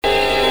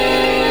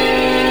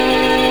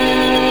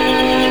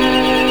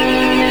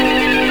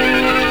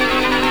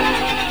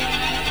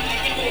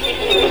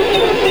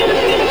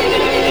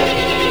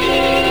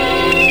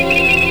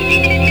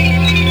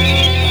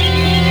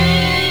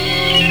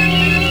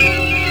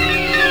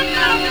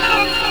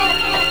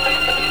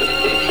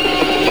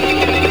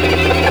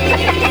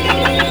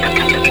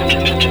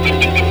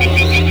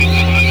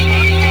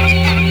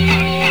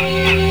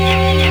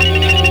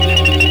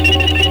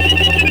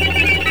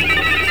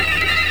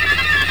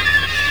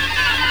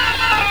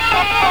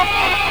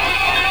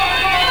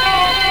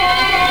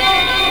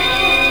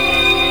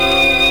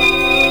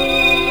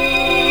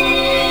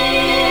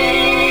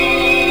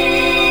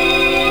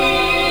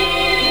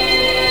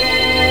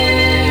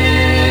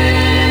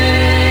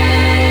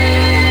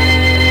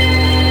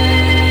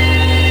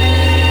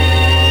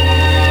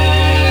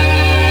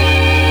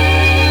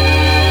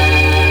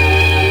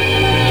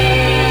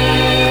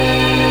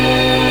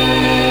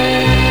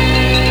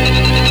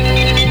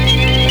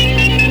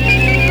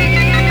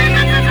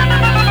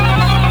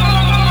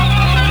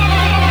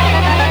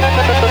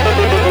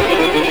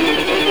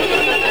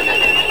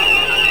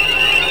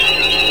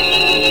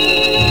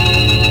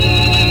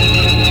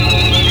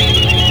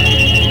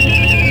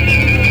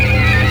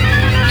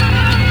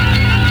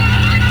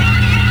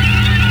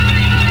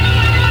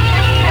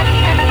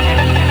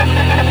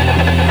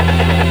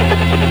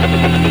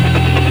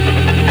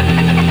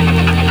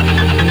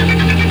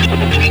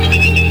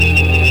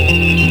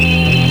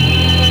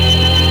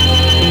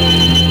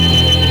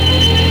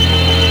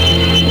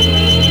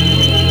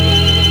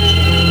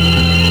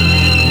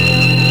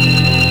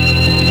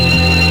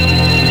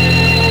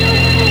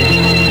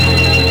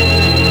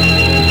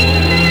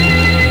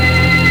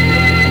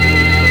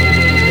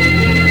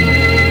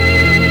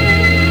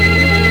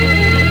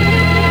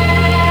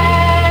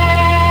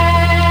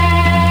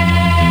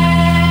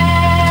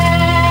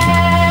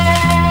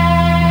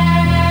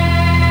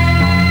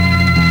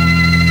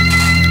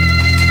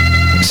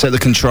Set the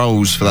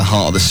controls for the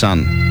Heart of the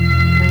Sun.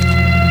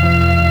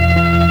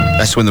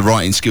 That's when the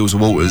writing skills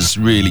of Walters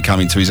really come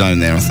into his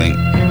own there, I think.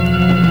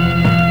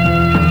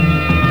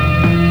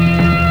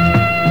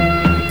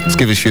 Let's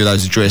give a few of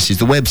those addresses.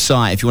 The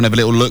website, if you want to have a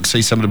little look,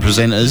 see some of the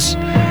presenters,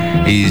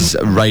 is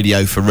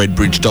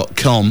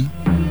radioforredbridge.com.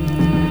 If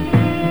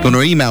you want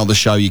to email the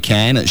show, you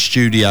can at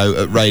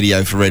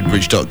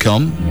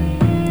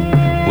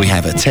studio@radioforredbridge.com. We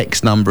have a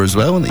text number as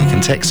well that you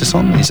can text us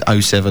on. It's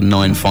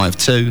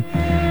 07952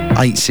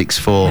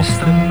 864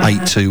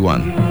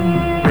 821.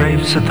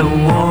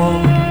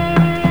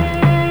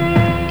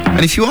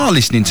 And if you are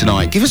listening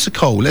tonight, give us a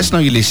call. Let us know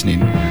you're listening.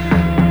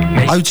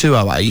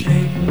 0208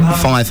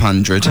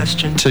 500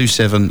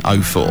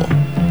 2704.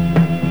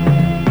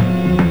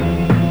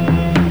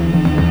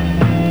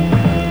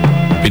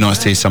 Be nice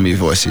to hear some of your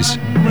voices.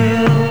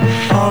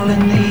 Fall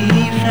in the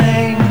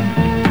evening.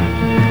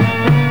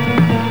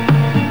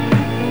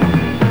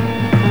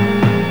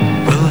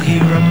 Will he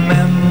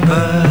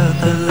remember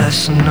the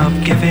lesson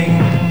of giving?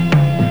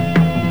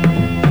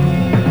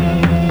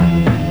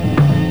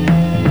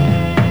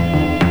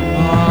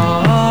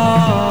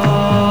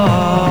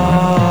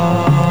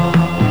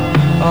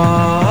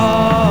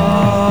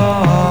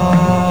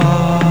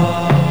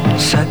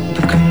 Set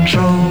the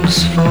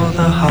controls for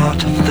the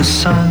heart of the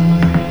sun.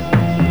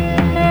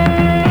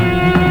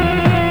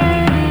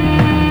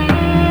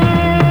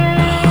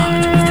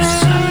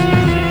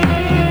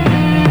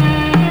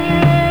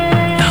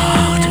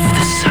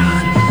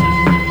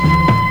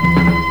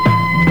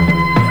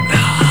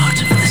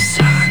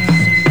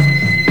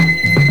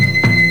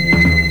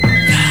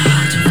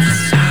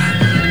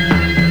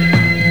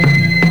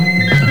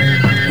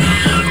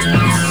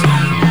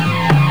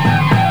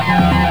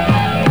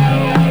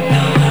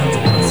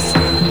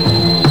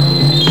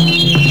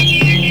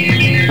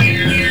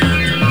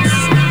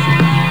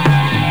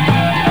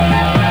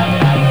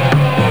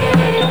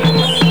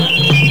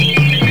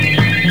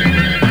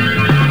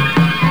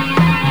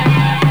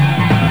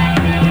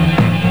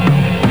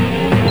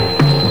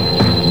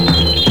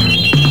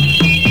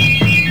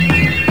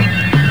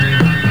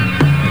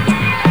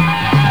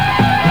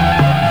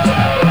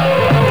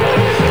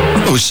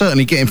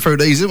 Certainly getting through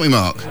these, isn't we,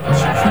 Mark?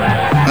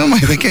 Oh,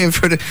 mate, we're getting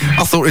through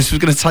I thought this was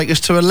going to take us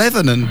to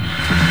 11 and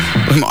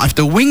we might have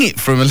to wing it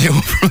from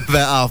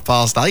about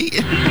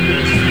 8:30.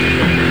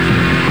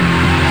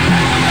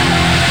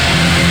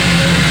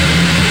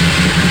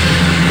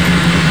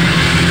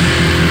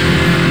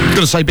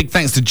 Got to say big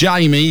thanks to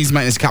Jamie. He's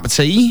making us a cup of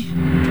tea.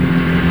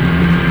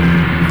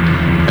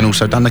 And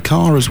also done the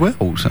car as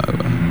well, so...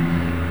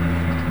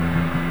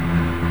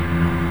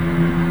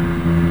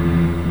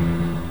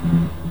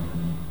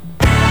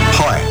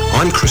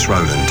 I'm Chris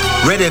Rowland.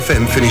 Red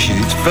FM finishes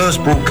its first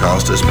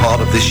broadcast as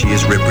part of this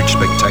year's Redbridge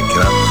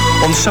Spectacular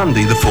on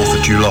Sunday the 4th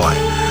of July.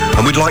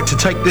 And we'd like to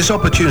take this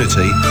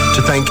opportunity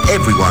to thank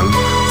everyone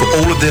for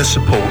all of their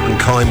support and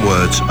kind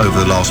words over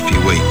the last few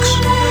weeks.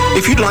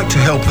 If you'd like to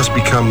help us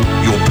become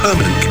your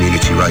permanent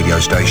community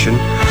radio station,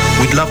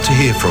 we'd love to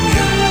hear from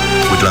you.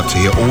 We'd love to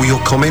hear all your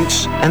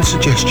comments and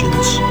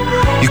suggestions.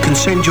 You can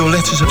send your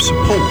letters of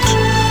support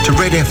to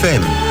Red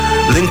FM,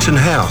 Linton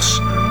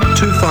House,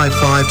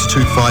 255 to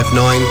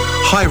 259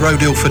 High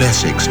Road, Ilford,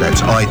 Essex.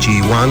 That's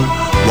IG1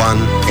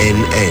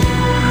 1NN.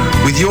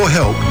 With your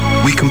help,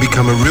 we can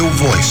become a real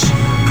voice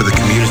for the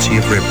community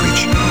of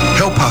Redbridge.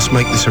 Help us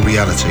make this a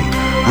reality.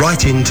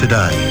 Write in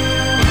today.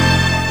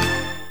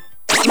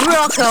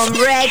 Rock on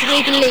Red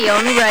with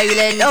Leon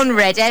Rowland on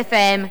Red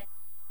FM.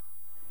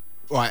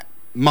 Right,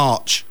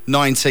 March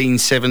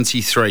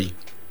 1973.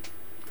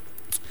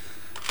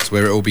 That's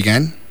where it all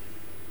began.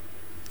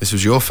 This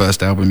was your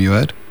first album you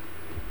heard?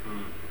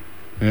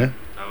 Yeah?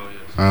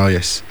 Oh,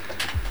 yes.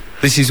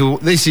 This is,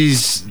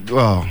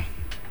 well,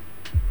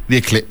 The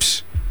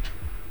Eclipse.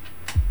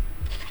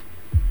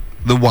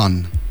 The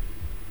one.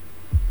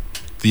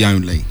 The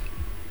only.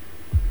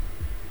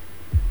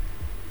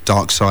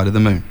 Dark Side of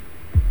the Moon.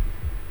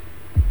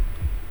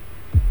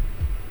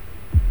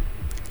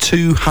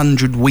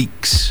 200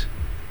 weeks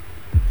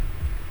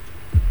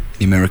in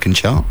the American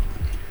chart.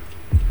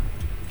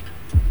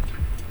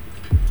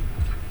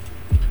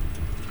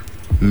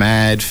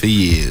 Mad for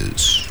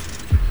years.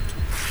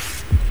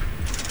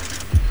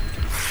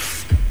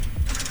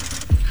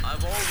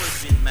 I've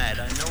always been mad.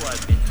 I know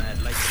I've been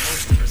mad, like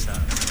most of us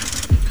are.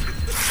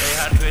 They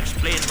had to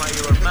explain why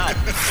you were mad,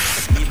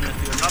 even if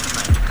you're not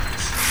mad.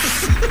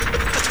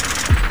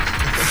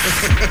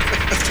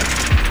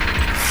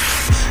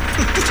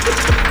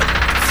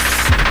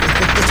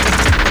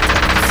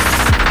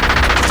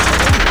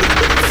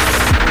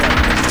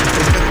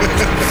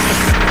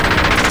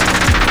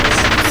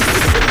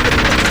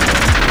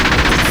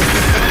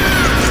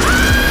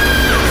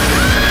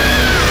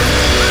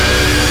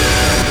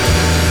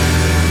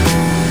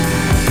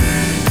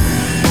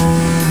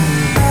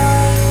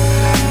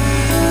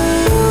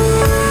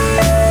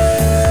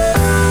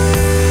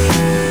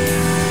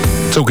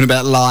 Talking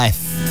about life,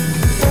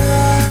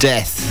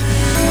 death,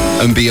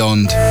 and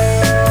beyond.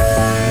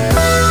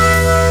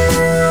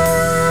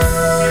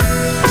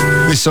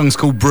 This song's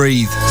called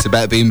Breathe. It's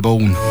about being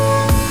born.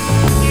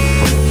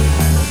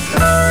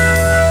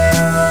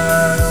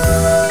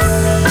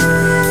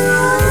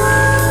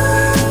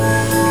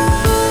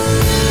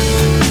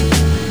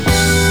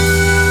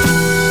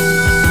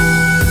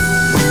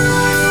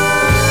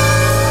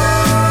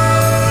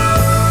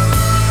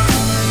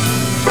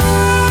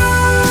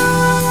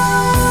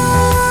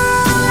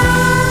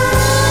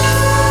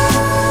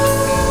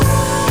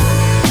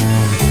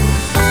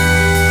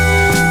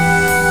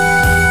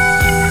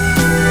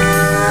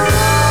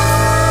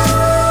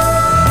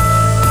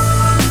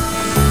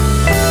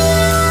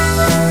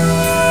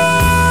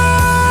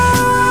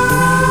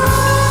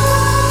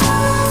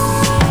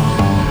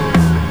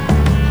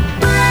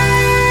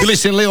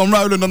 Listen, Leon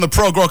Rowland on the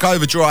Prog Rock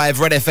Overdrive,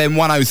 Red FM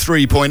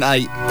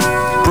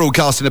 103.8.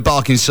 Broadcasting at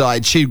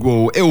Barkingside,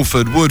 Chigwell,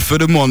 Ilford,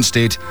 Woodford and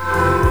Wanstead,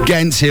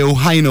 Gants Hill,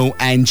 Haynell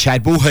and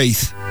Chadwell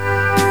Heath.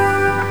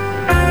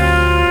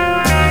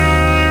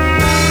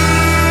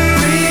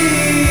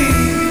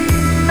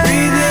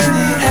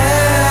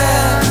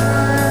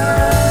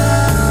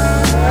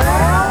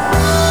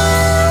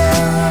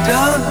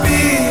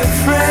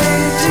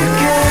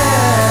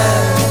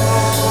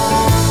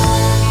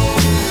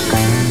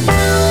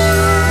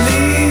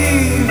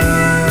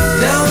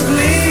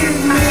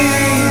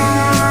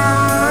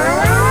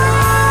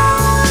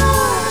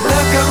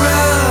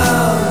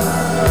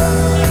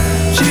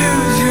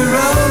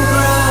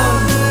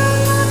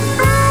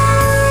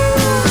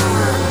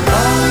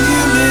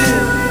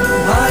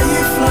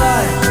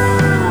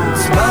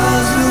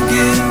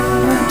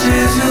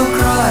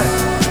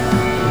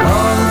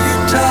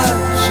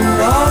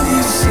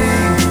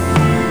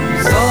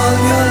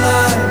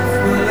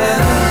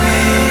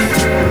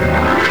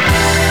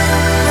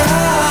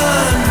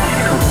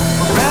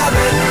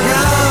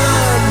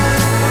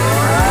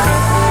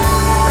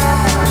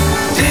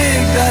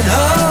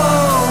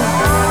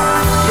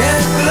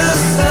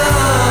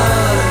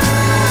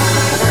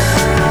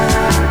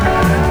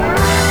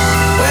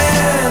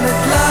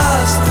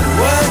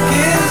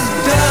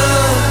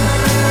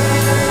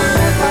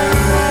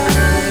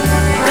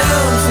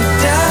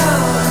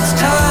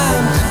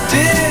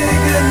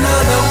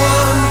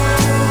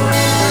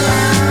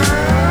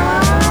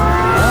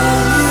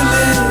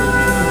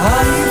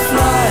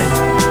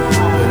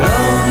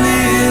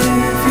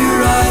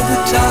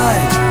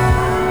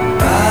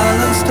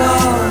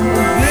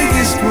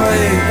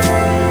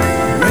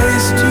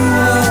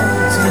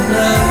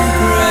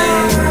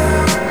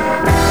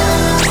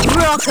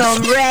 On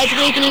Red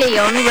with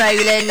Leon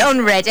Rowland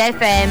on Red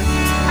FM.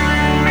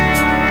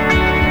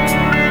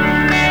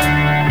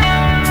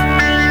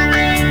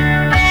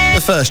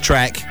 The first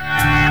track,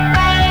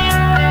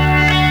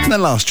 and the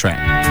last track.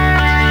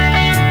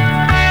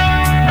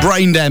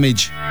 Brain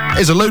Damage.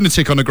 There's a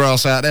lunatic on the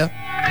grass out there.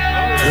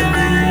 The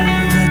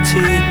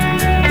lunatic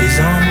is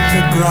on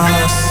the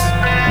grass.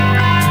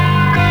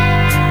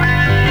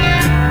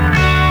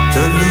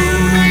 The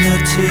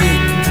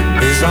lunatic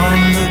is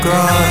on the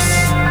grass.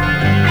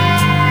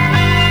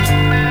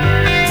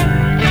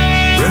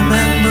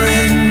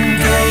 Remembering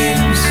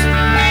games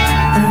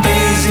and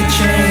daisy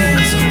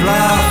chains and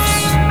laughs.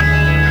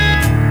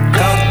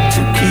 Got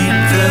to keep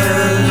the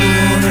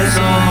lunars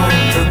on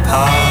the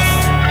path.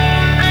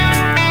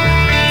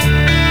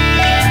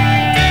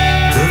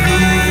 The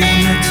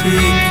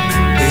lunatic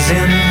is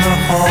in the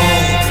hall.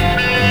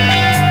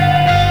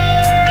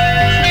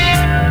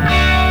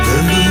 The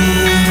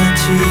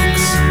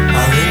lunatics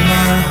are in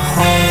my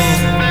hall.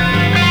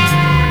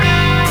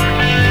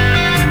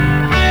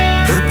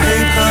 The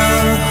paper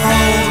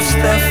holds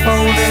their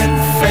folded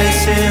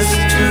faces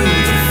to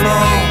the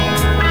floor.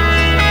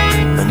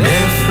 And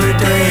every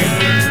day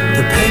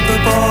the paper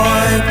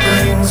boy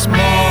brings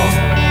more.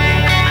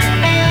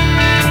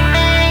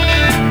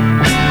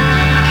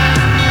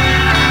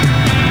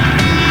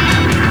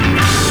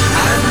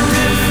 And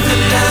if the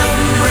dam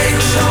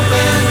breaks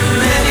open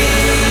many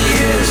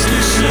years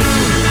too soon,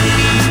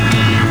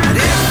 and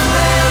if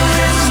there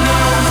is no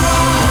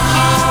more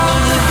on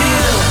the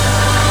hill,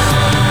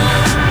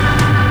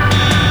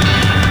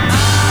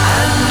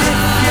 and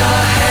if your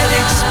head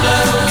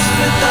explodes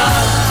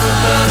without the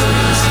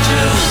bones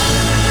too,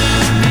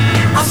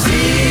 I'll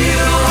see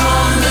you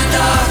on the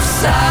dark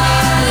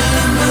side of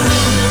the moon.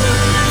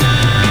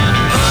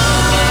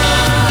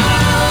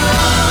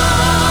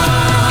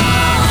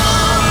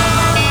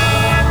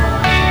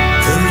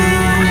 The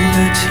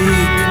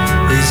lunatic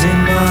is in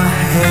my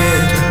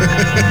head.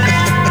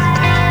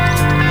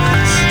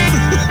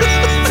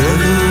 The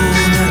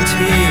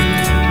lunatic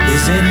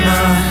is in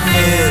my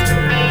head.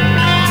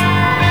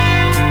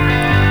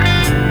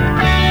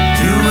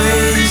 You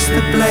raise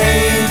the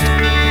blade,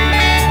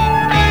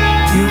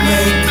 you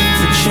make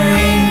the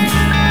change,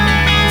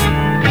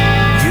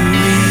 you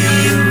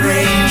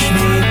rearrange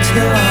me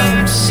till I'm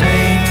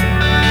sane.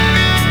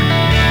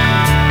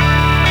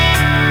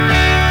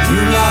 You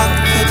lock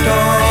the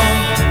door,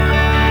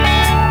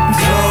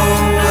 throw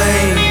away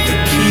the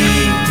key.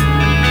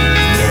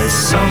 There's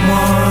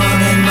someone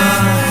in my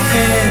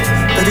head,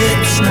 but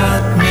it's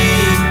not me.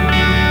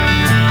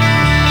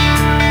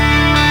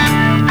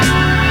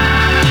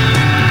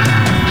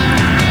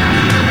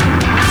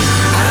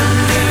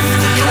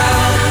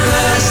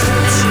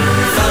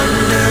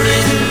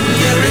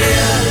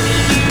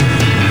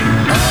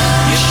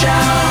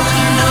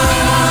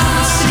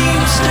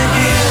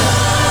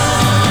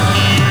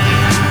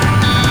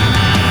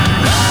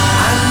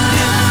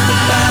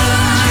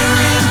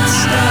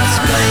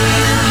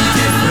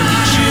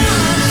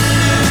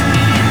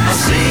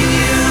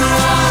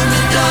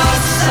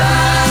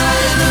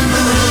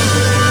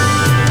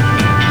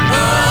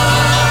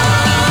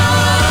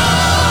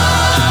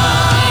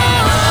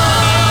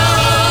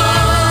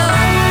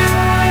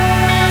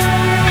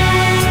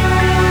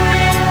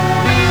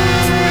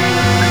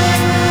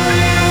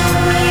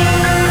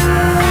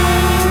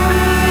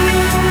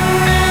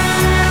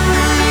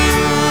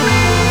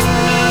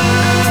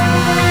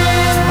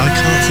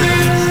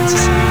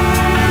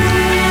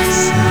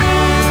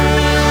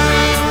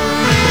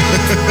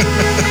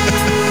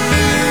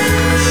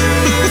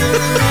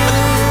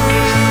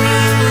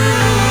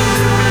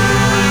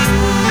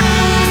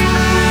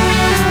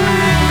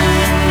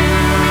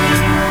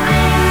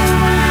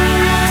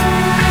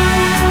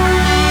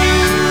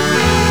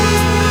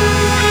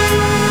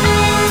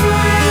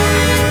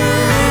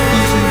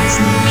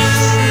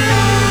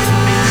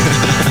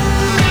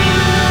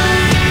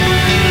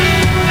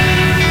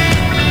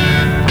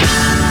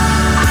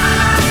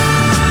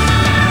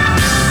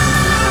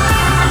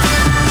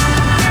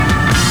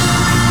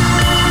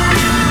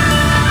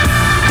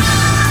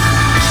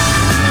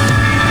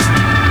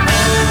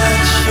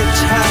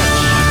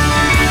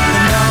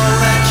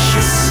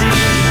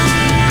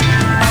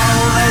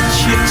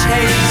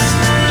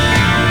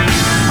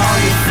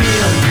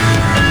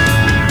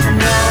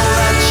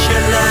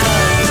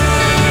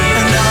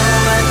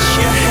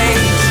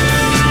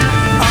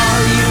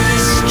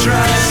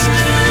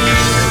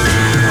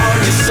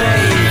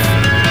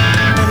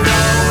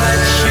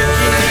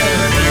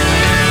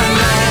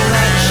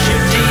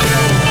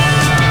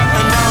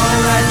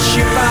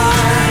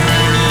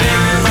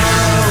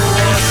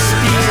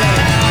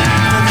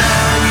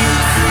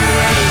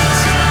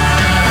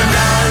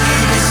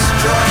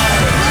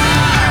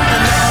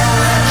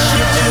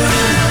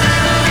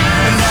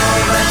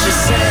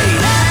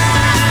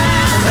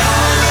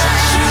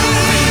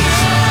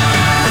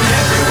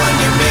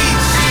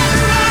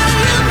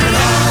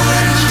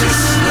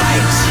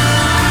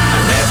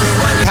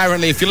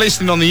 apparently, if you're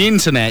listening on the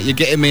internet, you're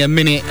getting me a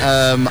minute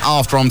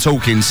after I'm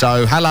talking.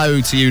 So hello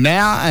to you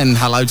now, and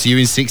hello to you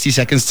in 60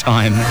 seconds'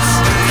 time.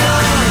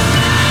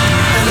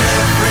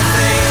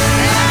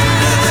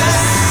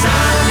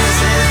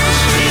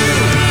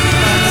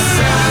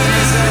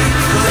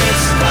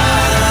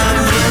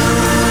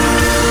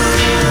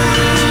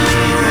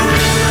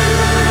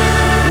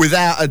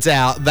 Without a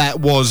doubt, that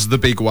was the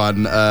big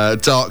one,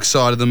 Dark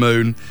Side of the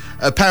Moon.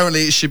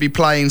 Apparently, it should be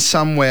playing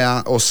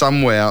somewhere, or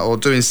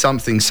doing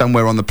something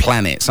somewhere on the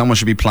planet. Someone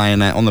should be playing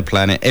that on the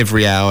planet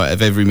every hour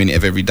of every minute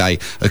of every day,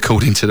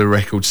 according to the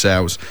record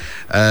sales.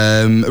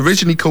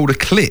 Originally called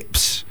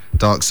Eclipse,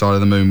 Dark Side of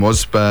the Moon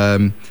was.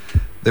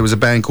 There was a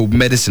band called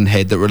Medicine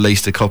Head that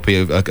released a copy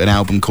of an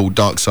album called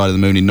Dark Side of the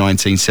Moon in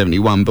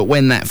 1971. But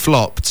when that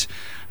flopped,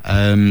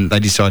 they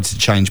decided to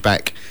change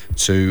back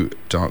to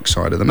Dark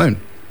Side of the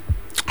Moon.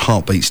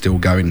 Heartbeat still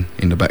going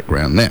in the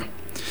background there.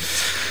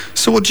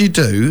 So what do you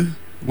do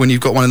when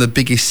you've got one of the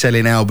biggest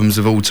selling albums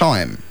of all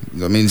time?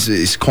 I mean,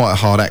 it's quite a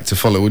hard act to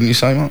follow, wouldn't you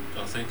say, Mark?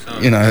 I think so.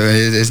 You know,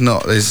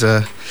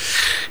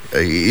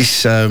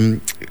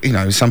 you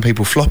know, some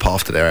people flop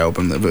after their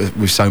album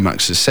with so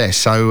much success.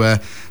 So,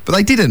 but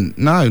they didn't.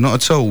 No, not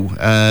at all.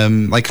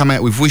 They come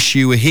out with "Wish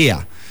You Were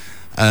Here,"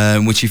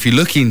 which, if you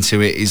look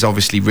into it, is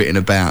obviously written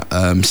about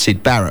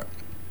Syd Barrett,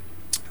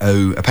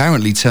 who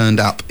apparently turned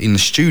up in the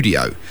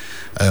studio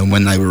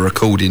when they were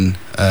recording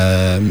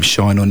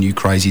Shine On You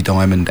Crazy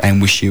Diamond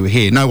and Wish You Were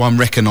Here. No one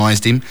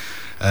recognised him.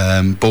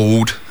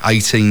 Bald,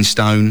 18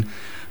 stone,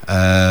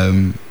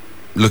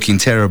 looking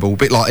terrible. A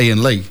bit like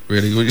Ian Lee,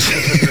 really.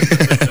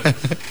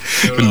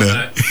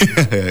 No.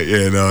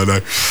 Yeah, no, I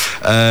know.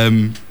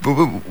 But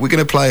we're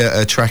going to play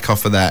a track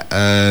off of that.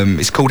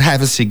 It's called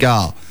Have a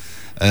Cigar.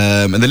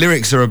 And the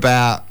lyrics are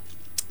about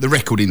the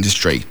record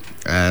industry.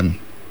 Here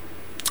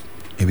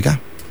we go.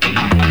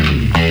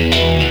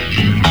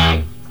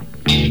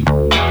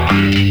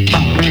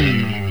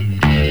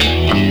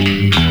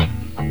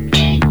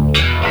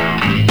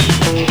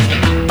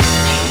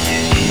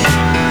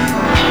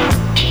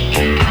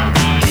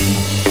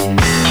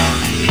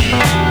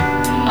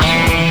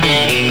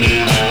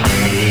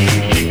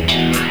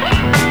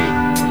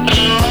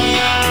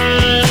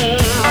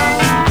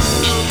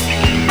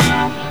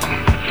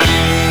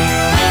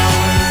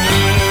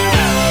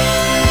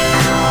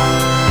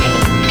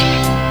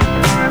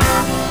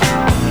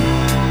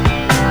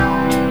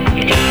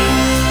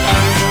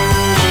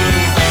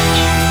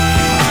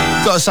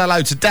 Got to say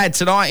hello to Dad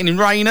tonight in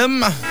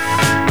Rainham.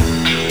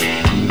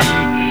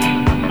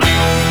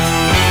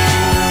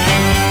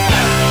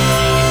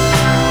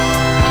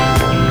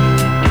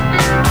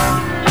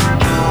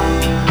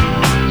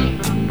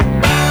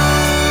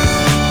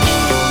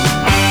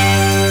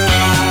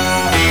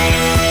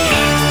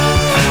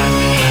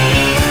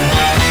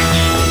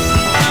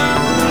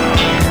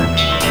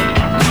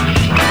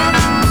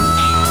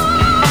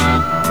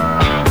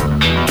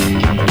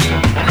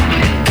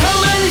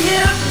 Come in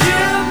here,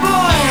 dear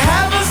boy,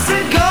 have a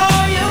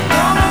cigar. You're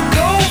gonna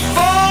go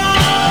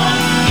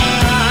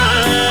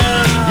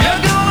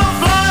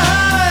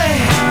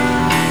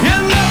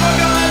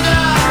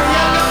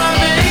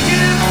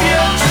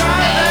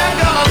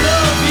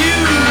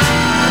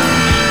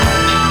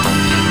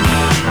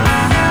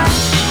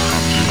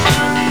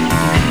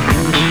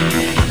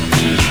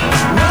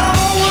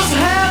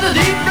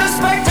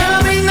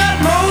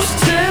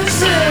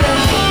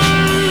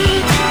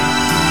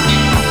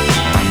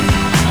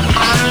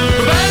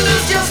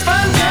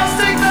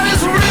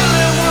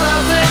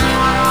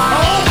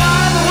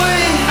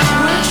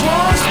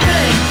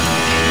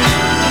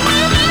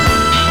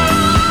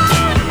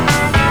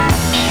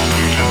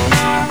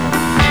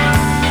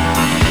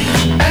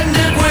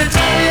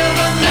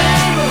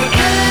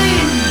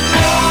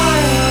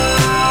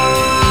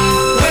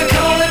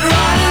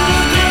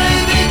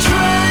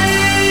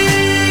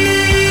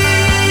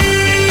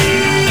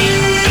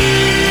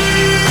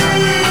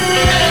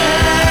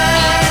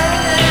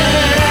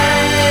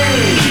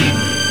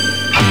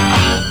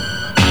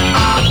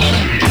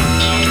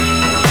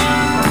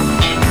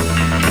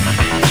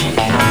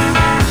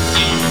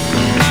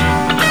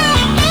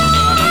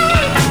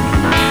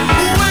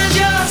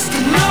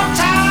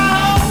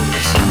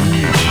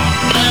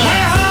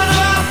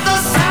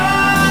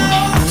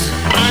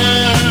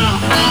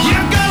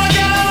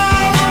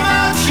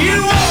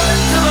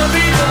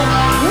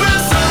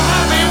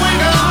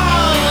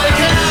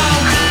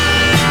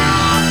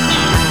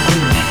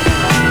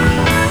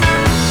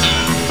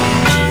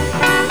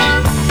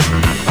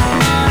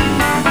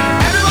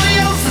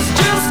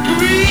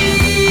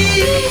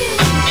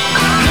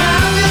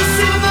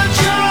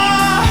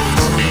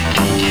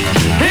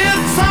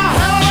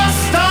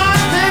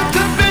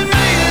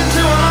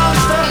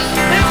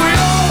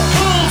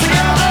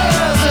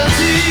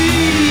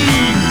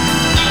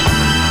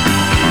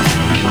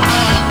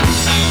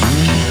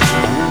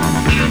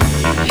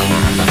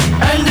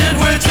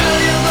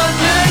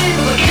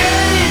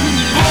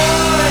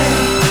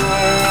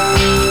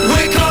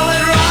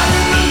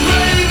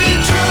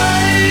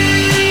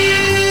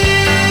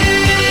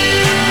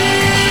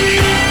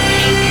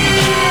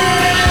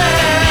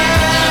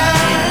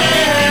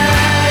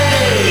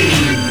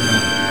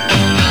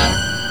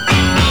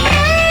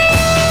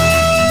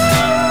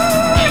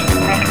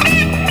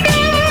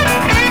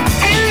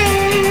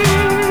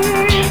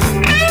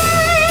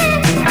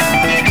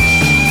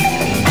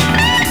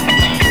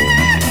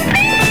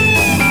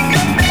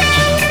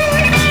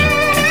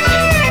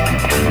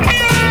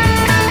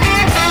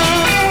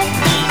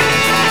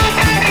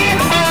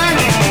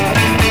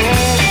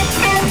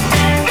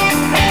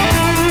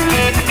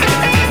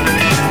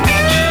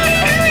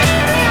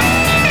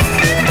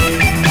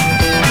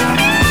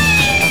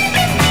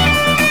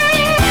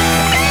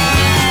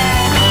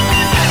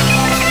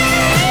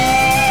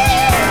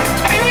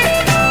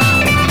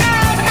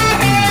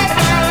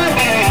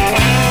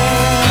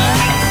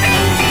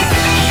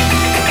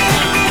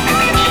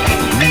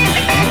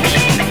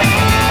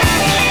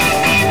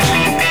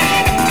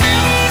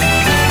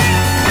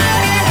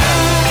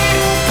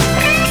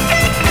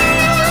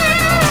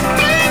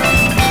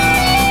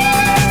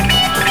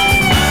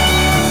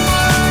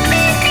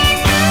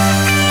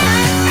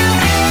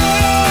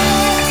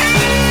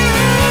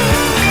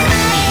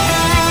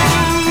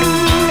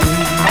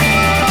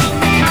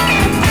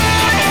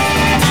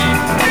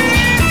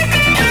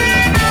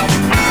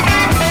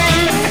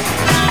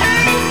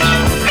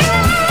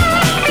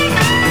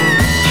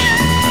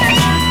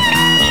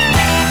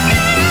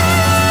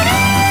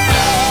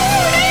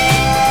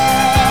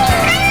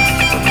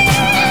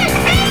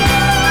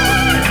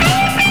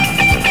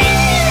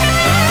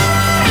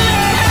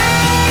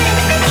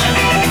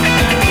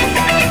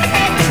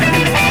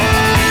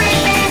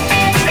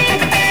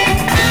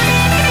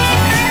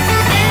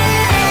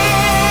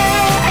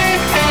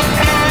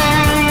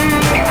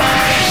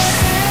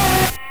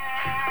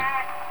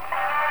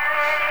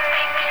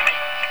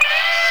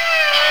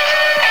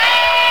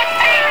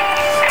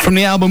From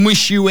the album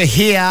Wish You Were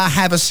Here,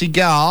 Have a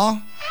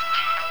Cigar.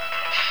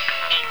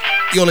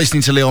 You're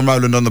listening to Leon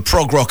Rowland on the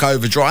Prog Rock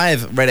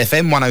Overdrive, Red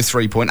FM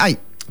 103.8.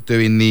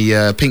 Doing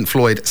the Pink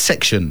Floyd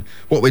section.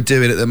 What we're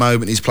doing at the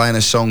moment is playing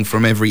a song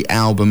from every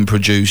album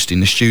produced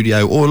in the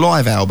studio or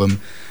live album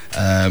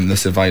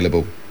that's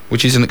available,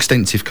 which is an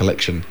extensive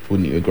collection,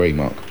 wouldn't you agree,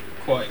 Mark?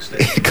 Quite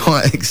extensive.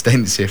 Quite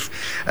extensive.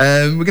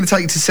 We're going to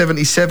take you to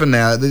 77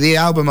 now. The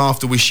album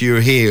after Wish You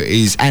Were Here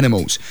is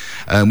Animals,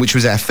 which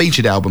was our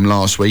featured album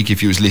last week,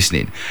 if you was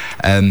listening.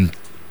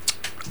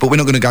 But we're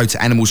not going to go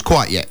to Animals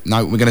quite yet.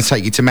 No, we're going to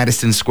take you to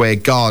Madison Square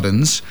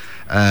Gardens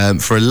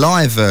for a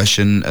live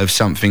version of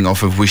something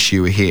off of Wish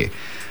You Were Here.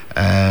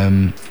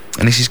 And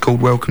this is called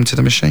Welcome to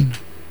the Machine.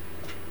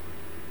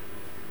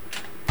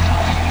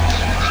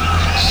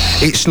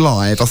 It's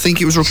live. I think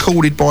it was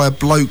recorded by a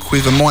bloke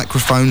with a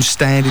microphone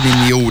standing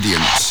in the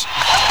audience.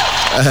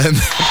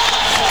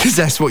 Because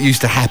that's what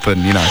used to happen,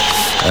 you know,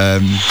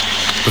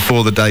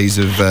 before the days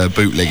of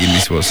bootlegging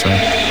this was. So.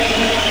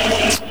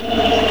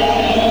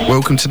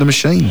 Welcome to the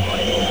Machine.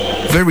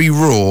 Very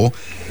raw,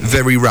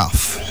 very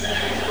rough.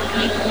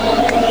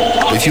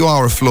 But if you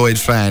are a Floyd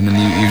fan and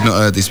you've not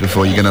heard this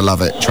before, you're going to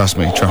love it. Trust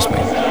me, trust me.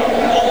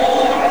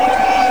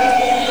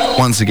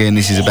 Once again,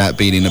 this is about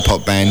being in a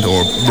pop band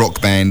or a rock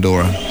band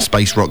or a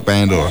space rock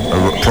band or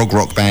a prog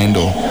rock band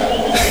or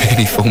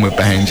any form of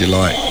band you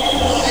like.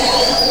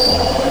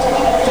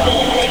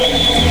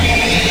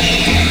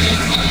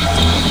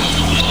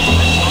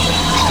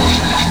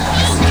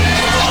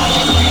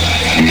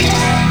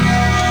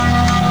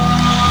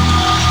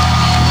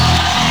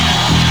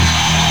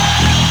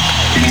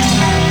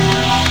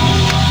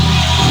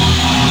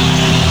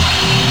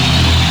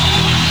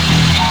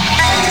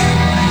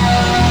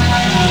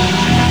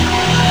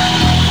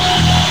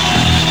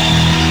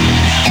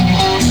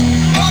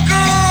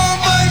 Welcome,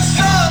 my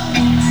son.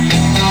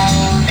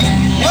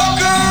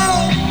 Welcome.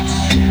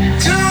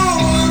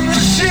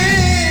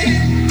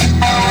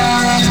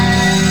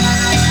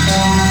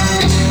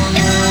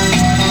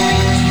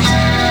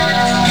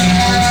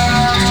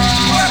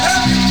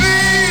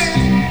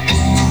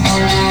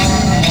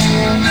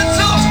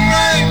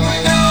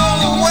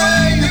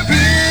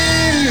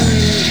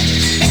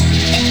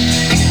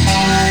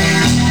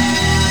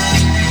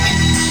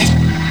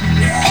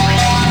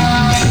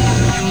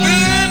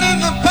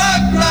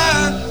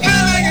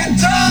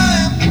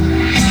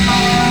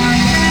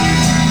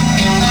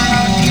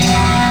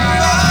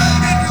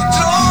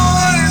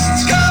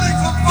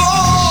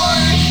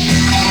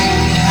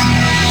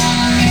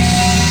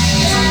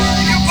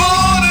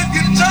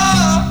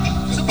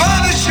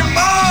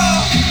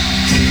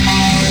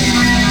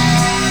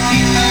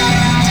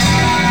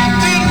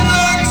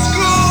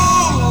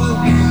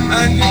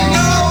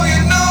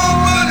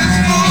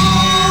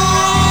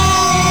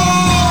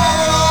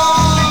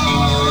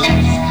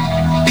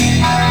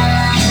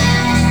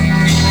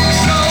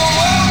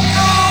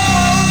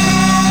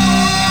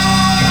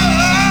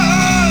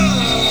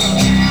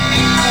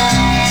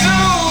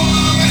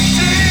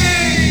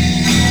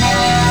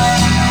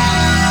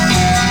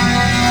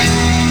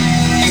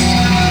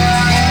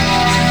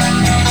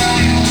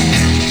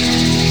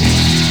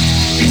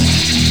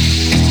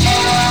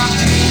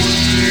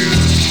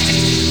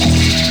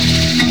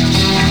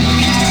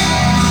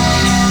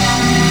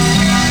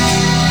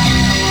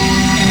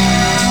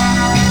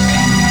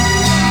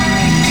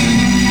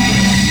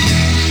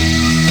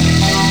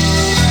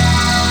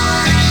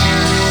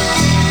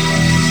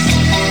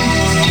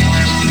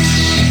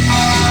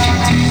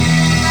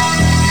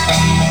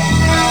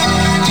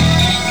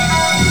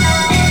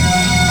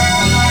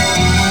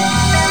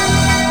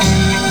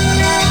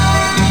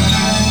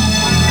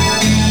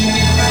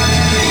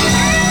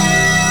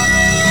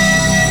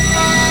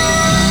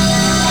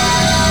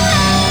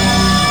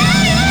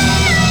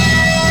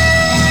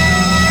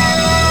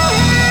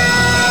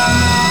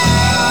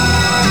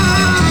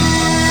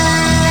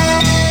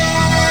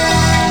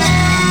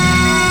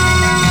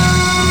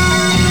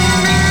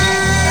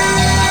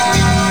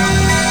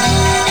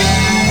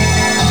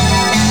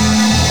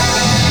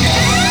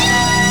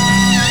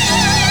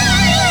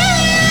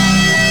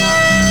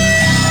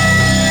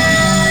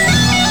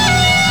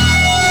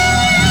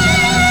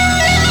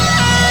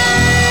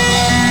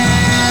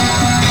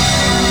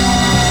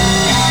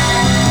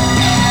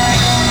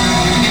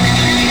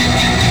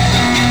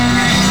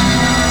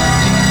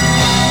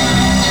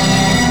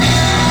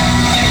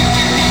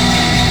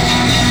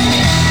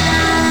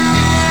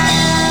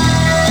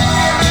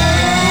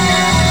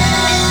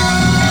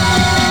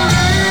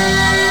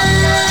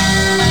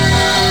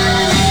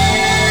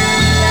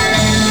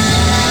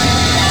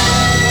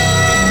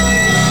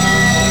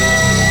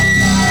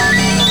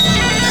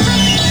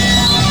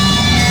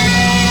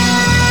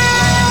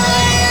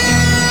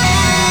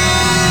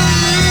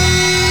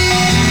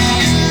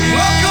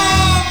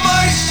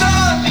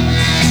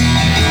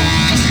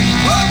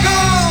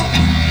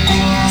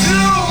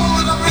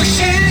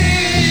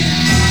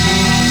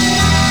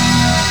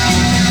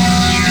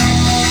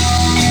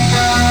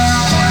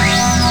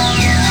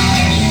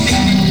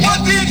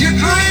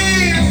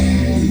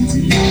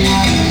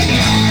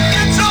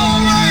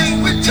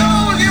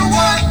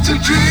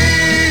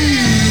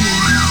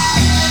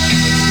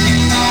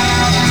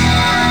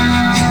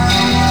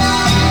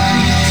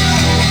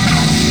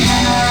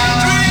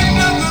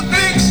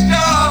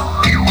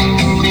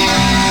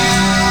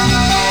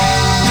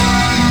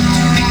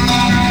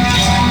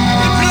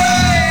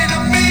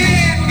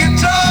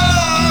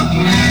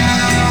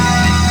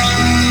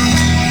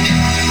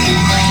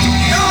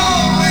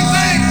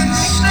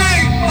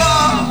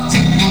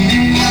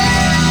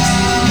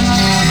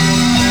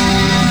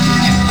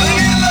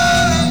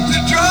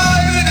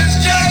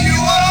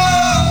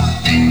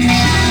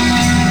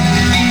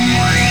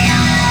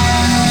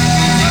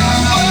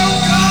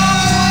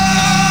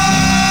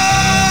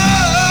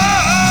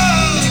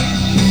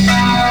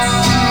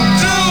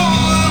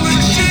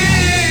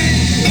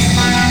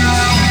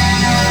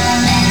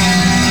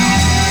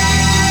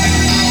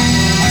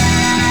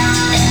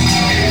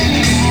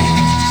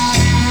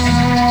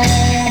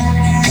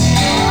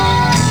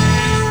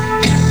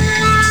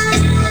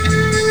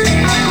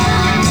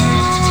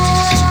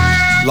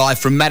 live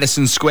from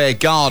Madison Square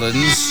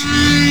Gardens,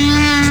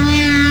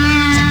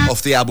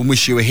 off the album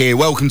Wish You Were Here.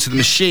 Welcome to the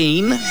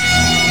machine.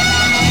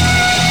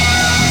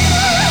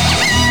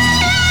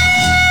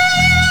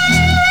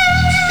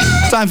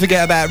 Don't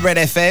forget about Red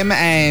FM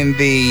and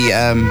the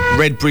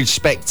Red Bridge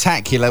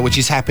Spectacular, which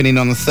is happening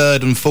on the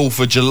 3rd and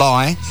 4th of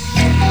July.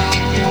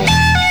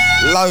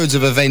 Loads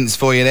of events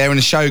for you there in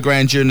the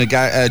showground during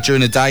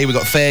the day. We've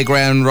got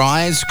fairground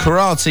rides,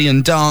 karate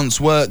and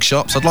dance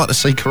workshops. I'd like to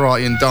see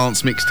karate and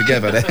dance mixed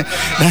together there.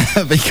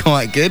 That'd be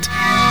quite good.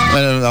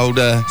 Old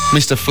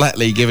Mr.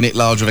 Flatley giving it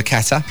large with a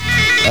kata.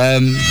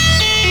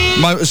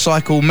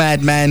 Motorcycle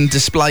Madman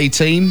display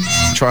team.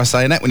 Try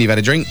saying that when you've had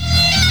a drink.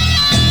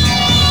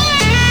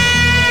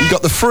 You've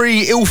got the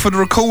free Ilford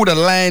Recorder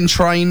land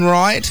train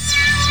ride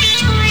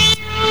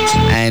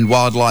and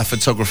wildlife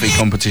photography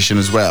competition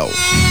as well.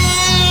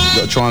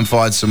 You've got to try and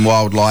find some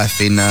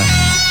wildlife in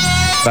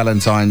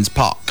Valentine's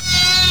Park.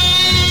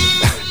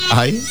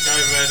 Hey?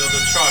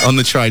 On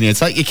the train, yeah.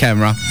 Take your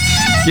camera,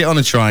 get on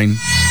a train,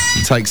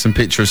 take some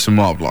pictures of some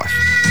wildlife.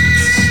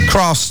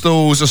 Craft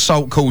stalls,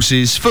 assault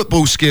courses,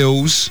 football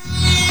skills,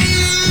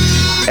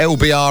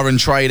 LBR and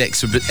trade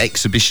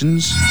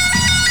exhibitions.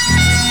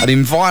 An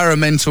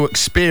environmental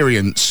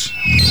experience.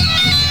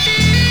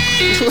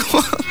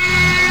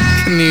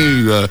 Can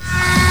you...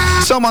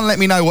 someone let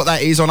me know what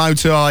that is on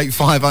 0208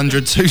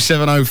 500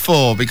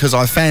 2704 because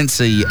I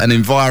fancy an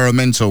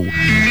environmental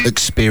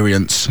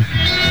experience.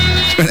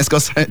 It's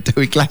got something to do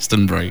with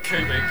Glastonbury.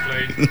 Keep it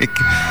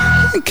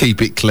clean.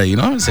 Keep it clean.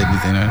 I haven't said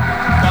anything. No.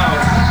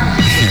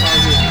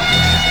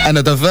 And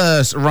a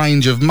diverse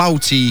range of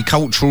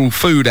multicultural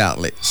food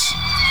outlets.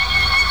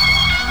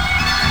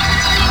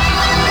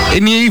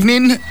 In the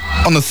evening,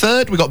 on the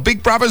 3rd, we've got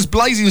Big Brothers,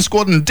 Blazing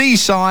Squad and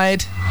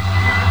D-Side.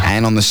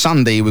 And on the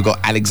Sunday, we've got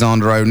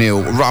Alexander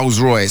O'Neill, Rolls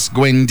Royce,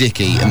 Gwen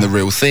Dickey and The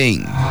Real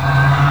Thing.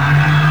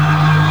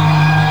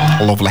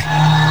 Lovely.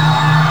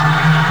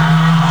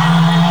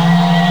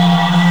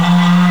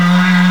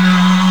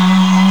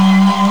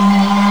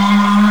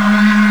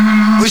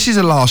 This is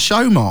the last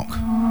show, Mark. Oh,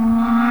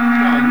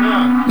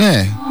 no.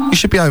 Yeah, you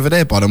should be over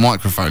there by the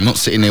microphone, not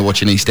sitting there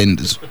watching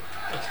EastEnders.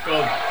 That's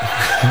gone.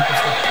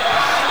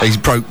 He's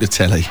broke the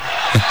telly.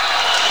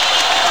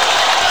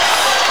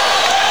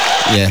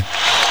 Yeah.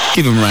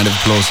 Give him a round of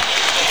applause.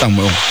 Done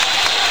well.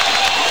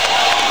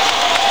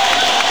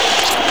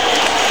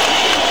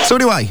 So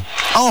anyway,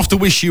 after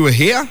Wish You Were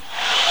Here,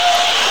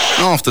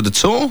 after the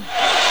tour,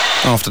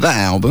 after that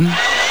album,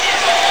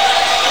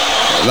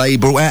 they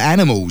brought out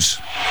Animals,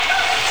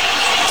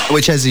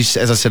 which, as I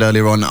said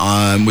earlier on,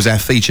 was our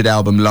featured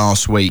album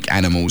last week,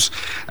 Animals.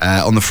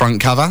 On the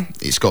front cover,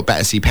 it's got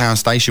Battersea Power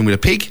Station with a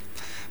pig.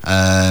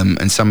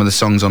 And some of the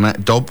songs on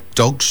that,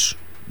 dogs,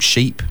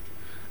 sheep,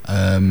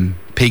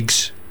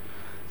 pigs,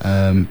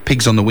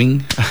 pigs on the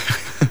wing,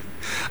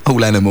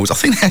 all animals. I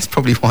think that's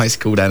probably why it's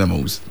called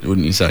Animals,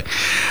 wouldn't you say?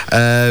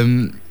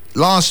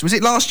 Was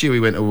it last year we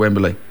went to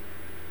Wembley?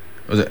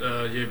 Was it?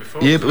 Year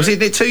before. Yeah, was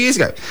it 2 years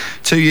ago?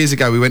 2 years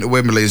ago we went to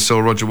Wembley and saw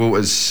Roger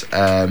Waters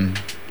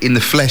in the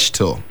Flesh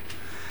tour.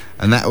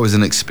 And that was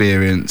an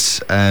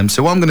experience.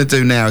 So what I'm going to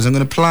do now is I'm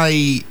going to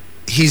play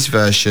his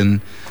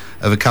version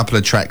of a couple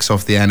of tracks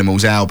off the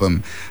Animals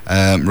album,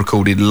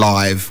 recorded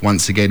live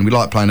once again. We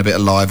like playing a bit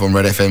of live on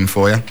Red FM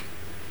for you.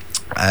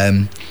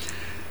 We're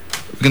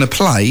going to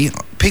play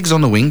Pigs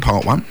on the Wing,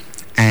 part 1,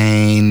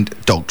 and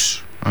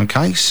Dogs.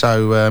 Okay,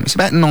 so it's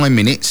about 9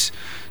 minutes,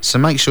 so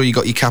make sure you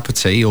got your cup of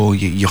tea or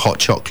your hot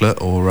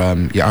chocolate or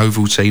your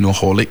Ovaltine or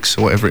Horlicks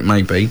or whatever it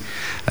may be,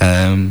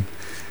 and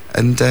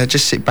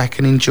just sit back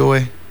and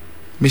enjoy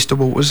Mr.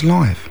 Waters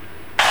live.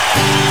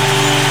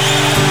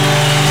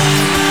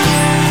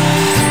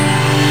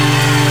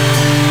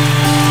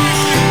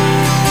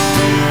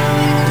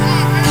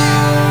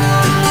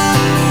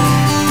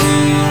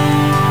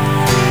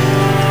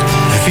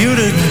 You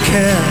didn't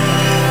care.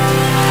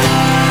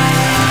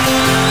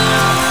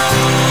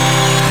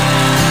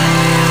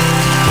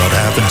 What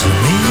happened to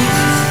me?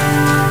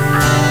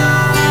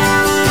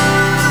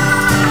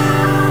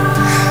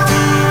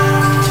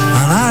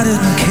 And I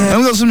didn't care. And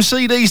we've got some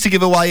CDs to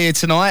give away here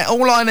tonight.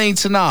 All I need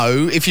to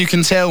know, if you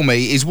can tell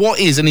me, is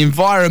what is an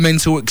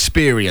environmental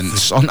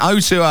experience on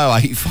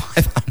 0208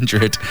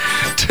 500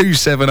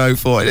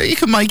 2704. You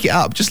can make it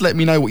up. Just let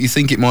me know what you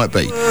think it might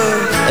be.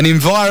 An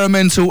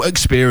environmental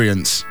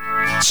experience.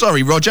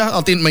 Sorry, Roger,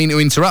 I didn't mean to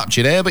interrupt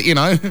you there, but you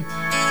know. Occasionally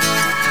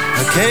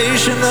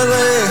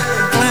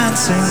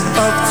glancing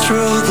up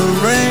through the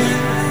rain,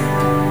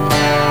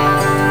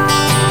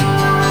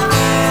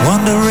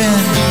 wondering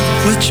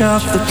which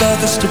of the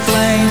brothers to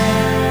blame.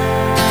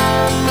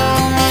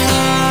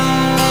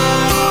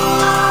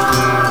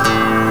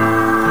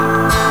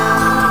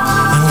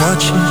 And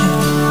watching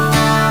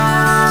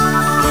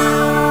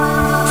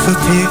for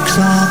pigs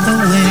on the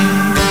wing.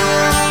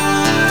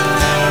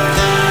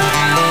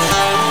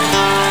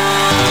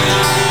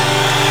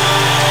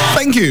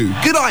 Thank you.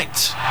 Good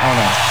night. Oh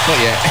no, not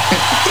yet.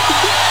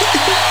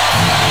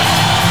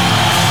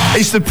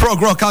 It's the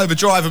Prog Rock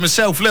Overdrive and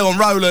myself, Leon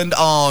Rowland,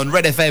 on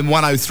Red FM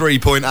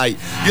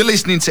 103.8. You're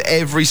listening to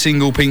every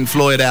single Pink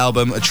Floyd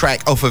album, a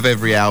track off of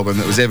every album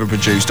that was ever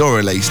produced or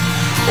released,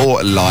 or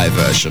a live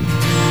version.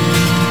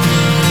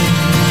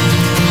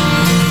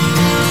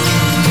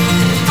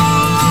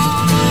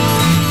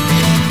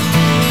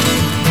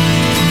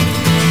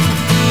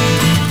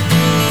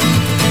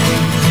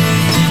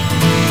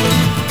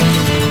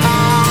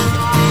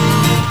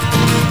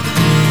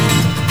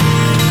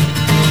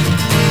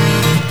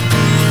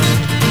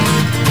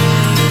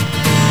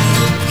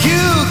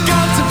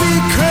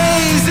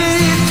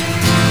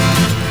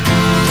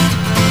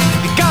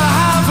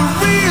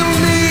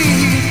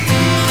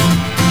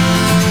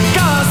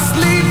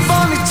 Sleep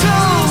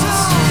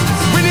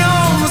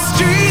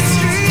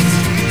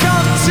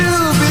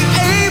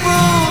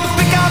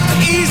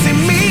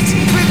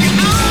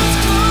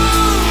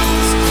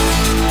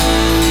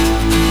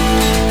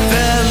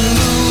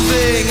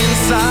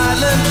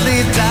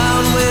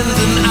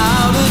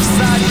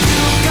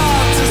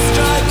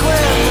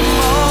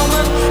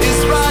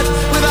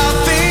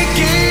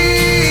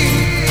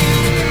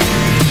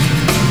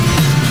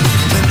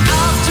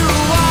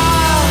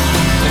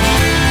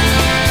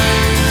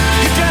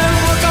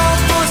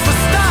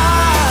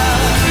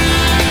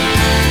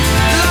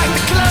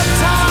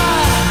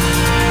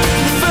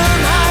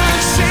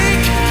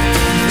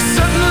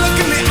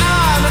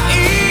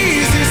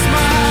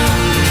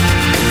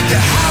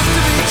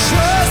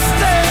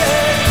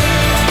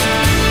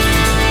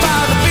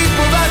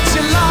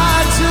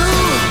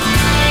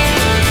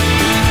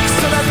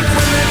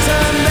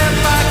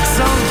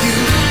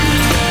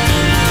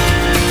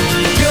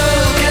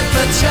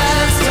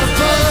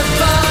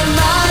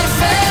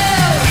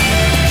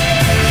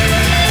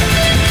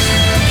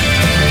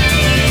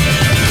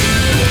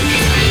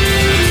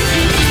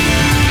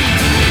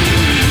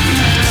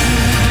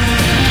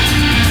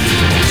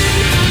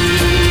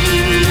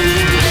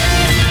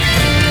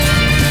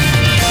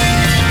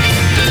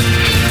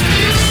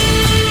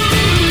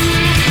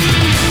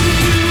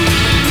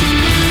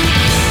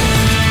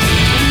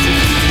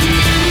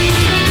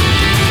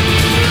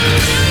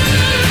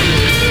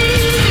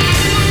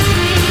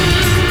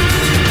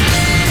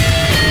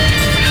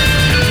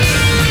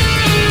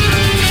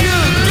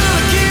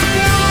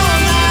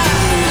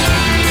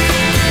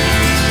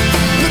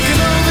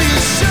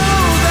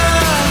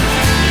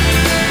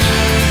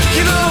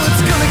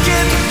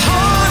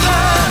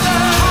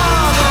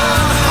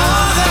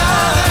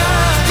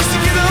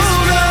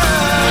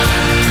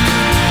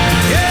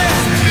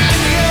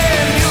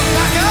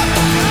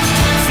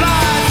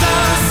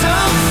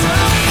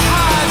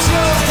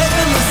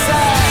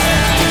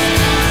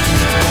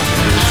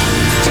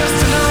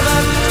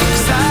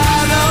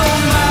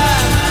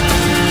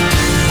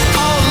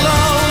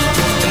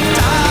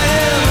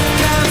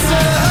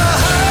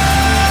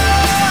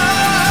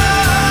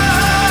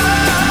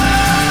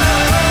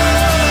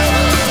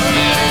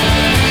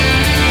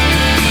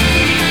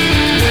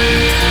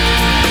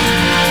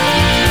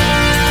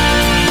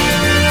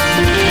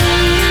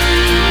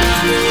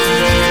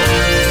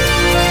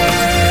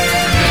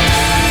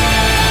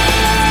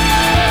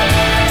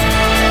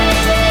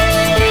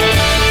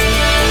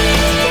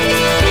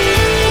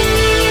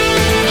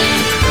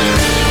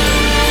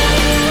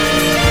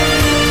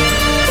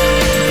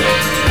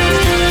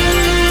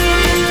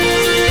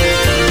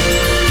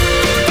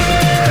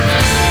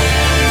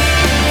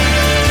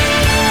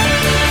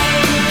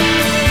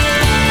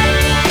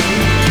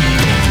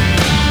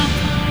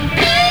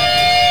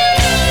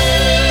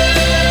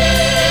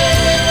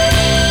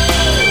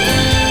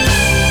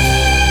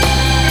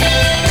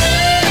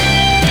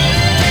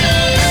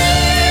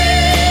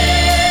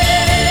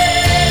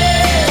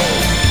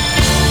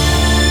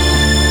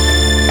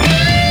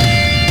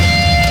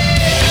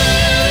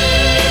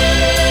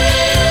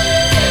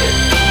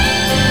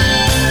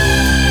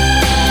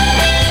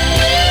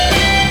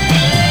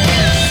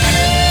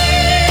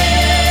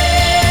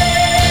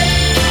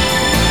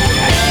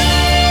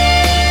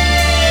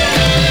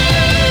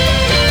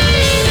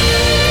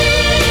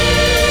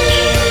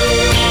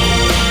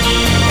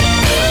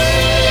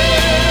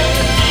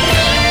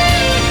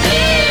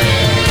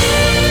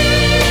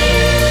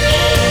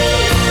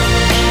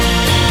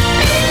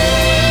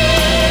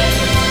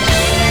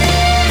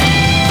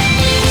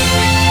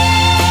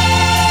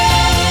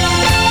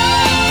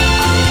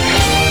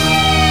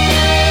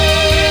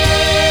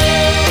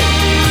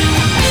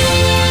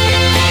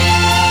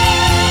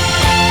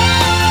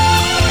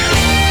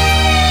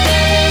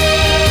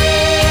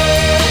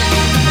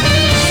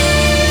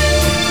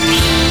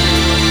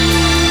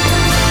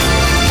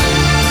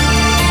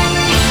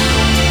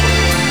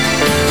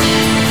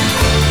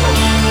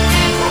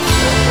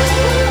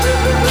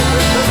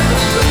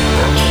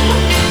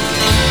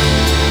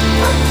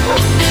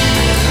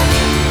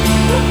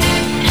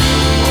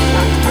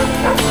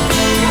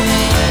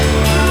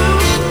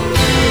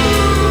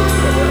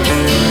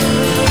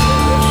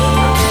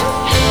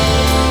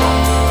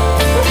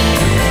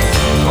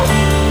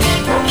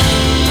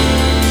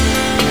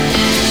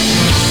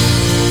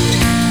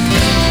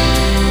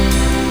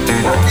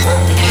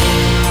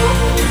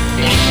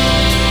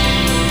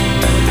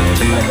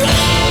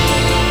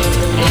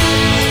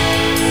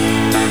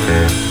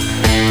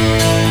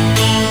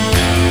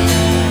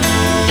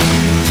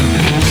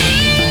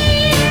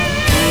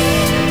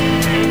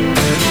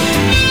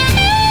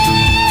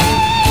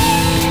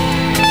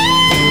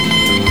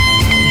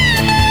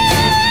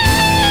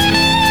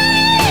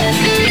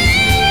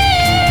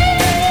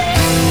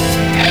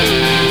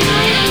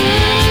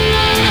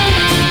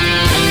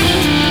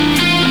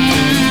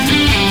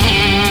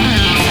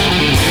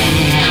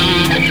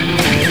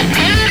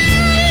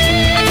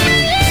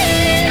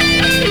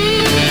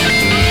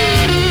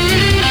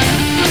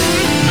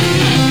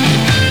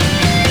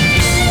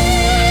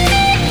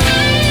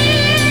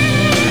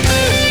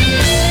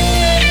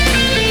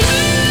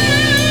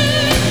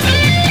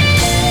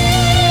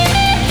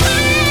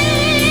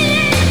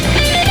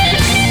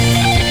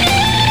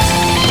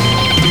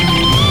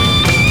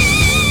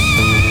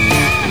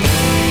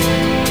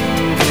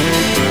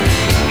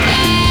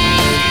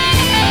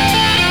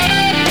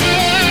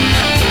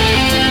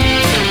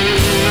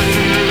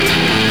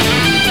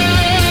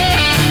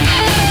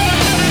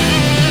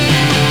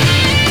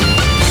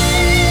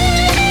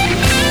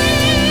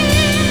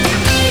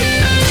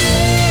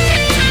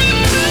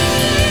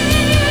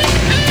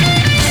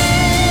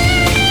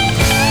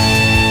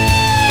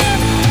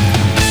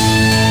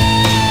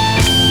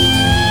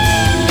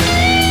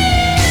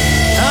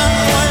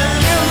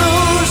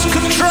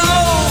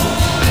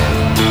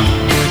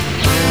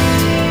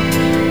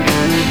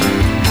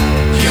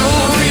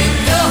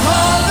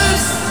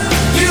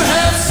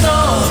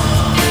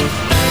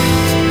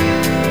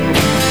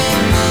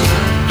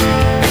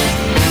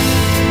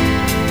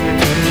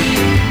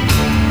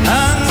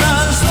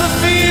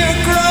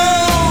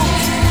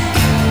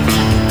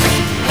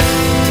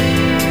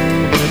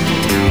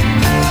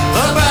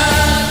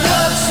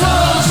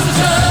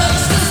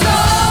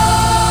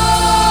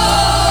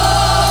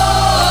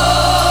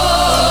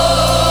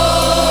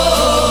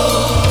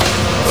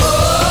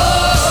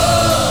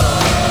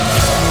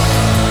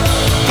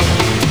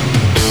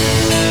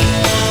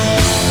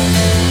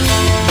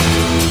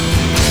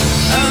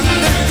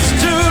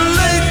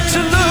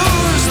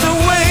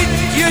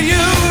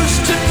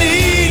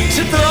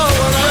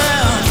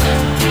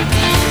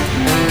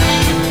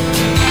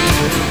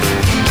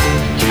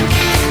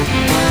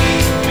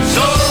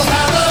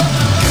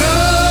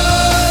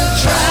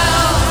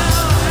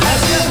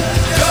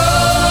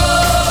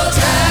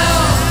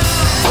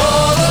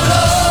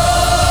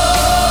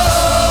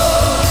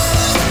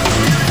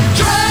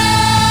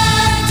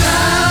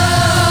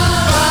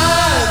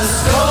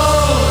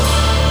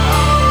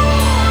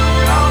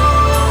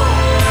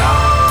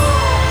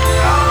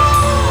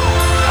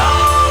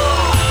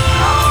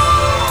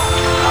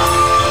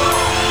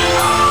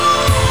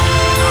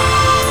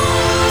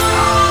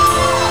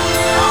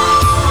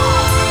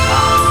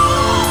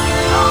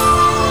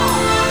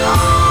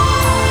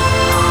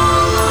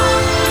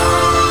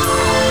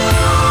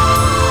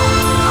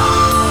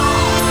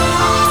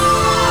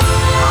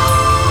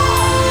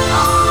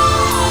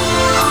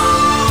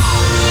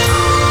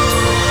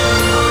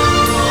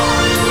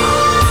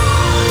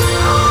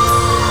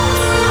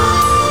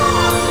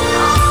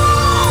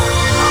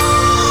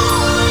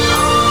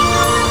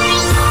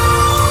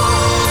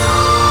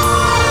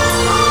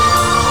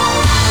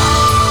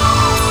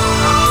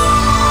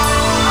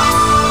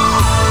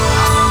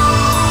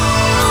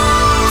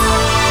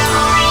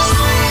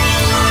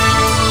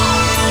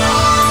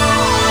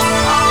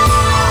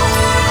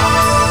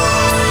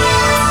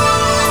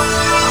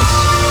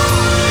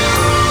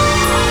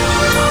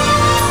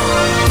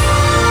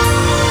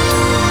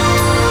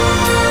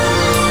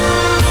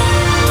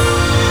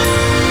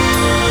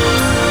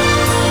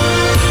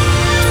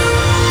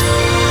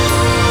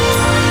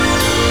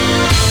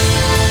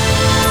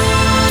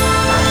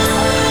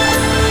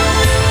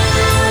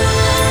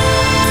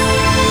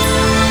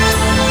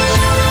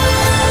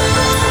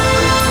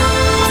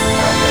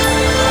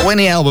When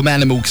the album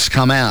Animals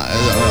come out,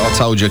 I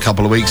told you a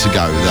couple of weeks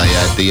ago, they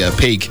had the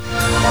pig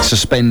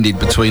suspended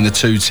between the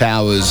two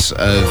towers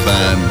of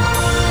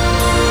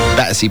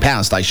Battersea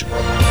Power Station.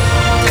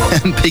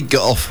 And pig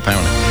got off,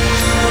 apparently.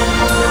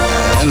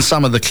 And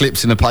some of the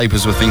clips in the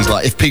papers were things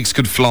like, if pigs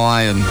could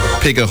fly, and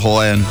pig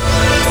ahoy, and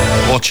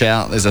watch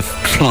out, there's a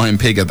flying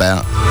pig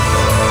about.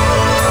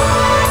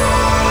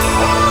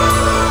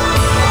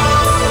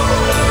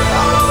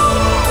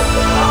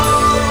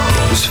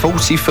 It was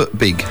 40 foot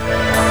big.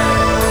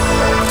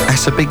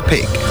 That's a big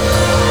pig.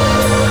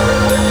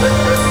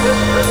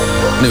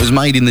 And it was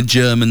made in the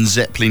German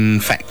Zeppelin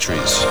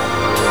factories.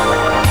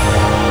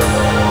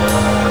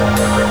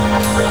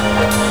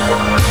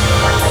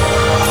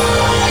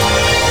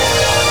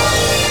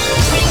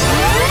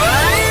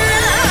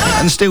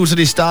 And still to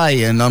this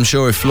day, and I'm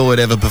sure if Floyd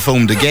ever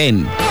performed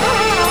again,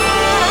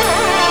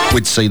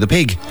 we'd see the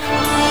pig.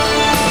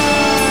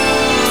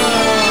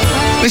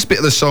 This bit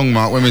of the song,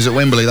 Mark, when we was at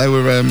Wembley, they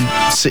were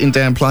sitting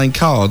down playing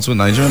cards, weren't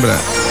they? Do you remember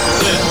that?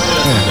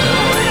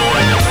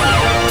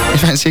 Yeah. You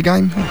fancy a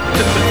game? Yeah.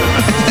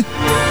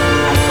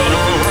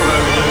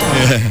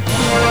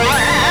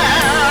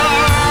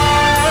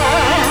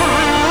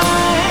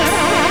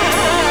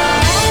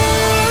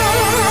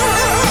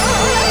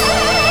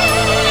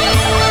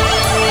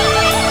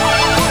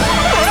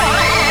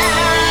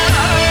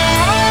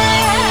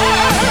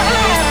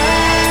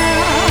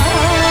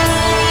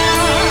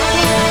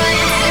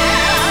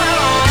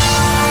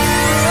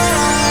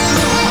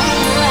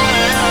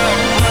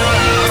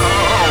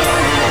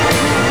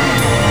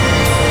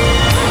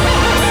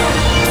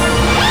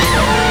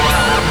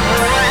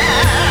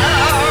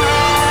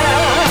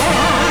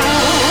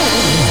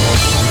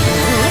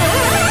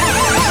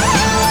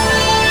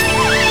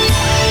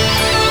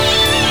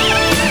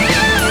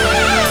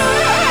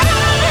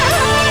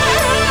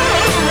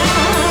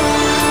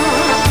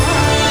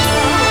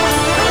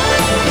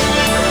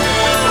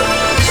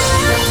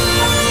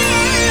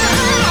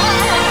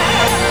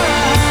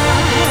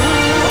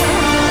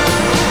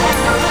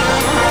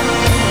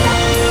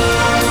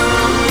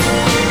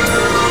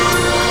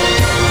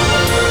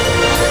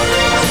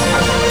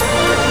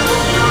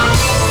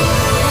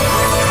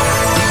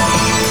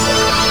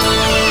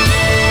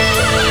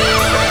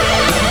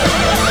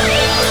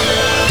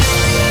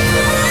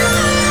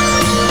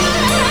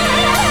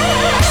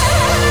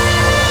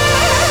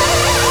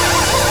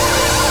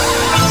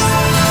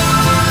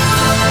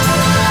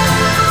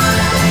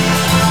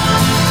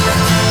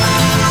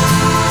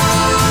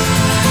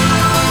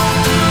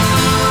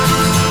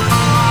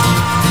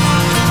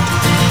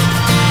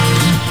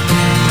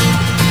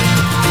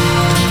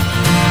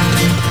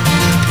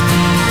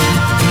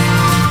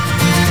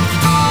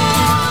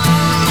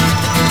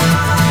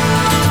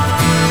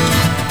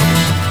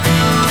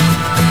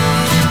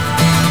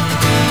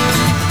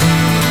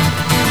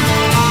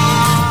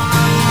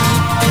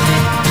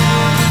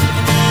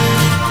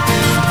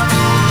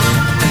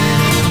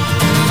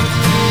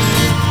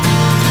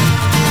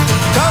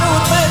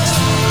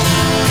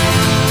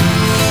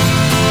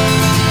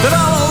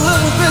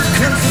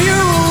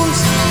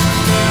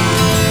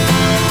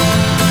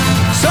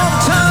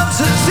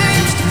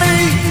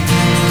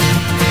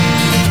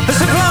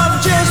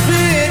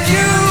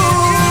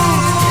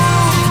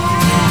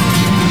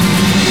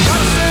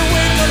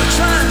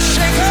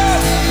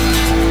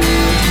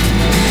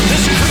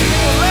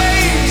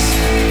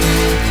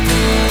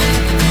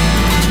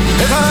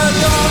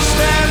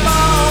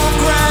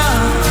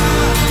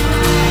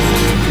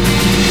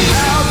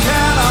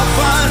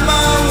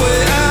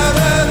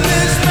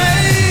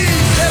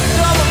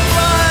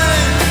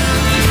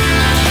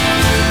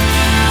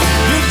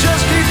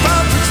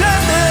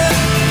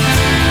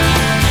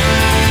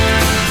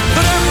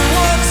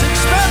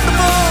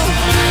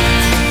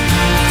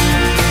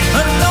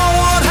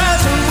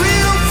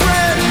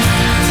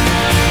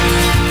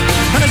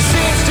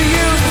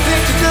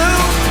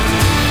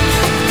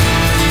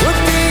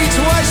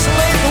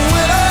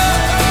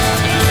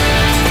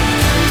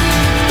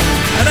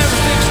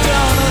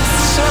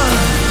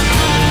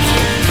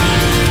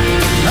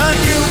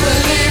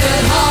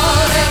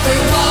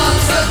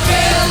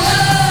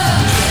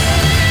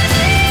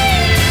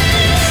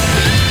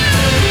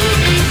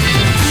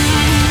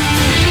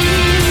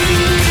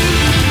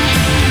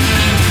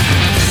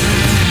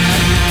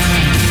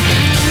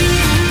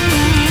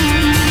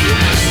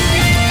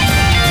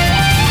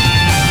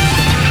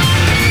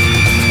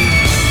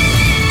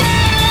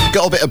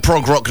 Got a bit of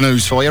prog rock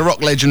news for you.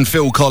 Rock legend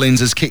Phil Collins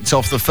has kicked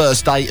off the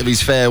first date of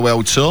his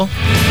farewell tour.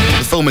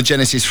 The former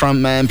Genesis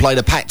frontman played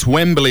a packed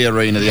Wembley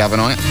arena the other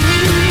night.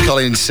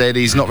 Collins said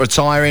he's not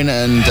retiring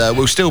and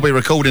will still be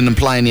recording and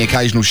playing the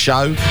occasional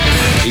show.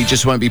 He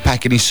just won't be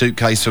packing his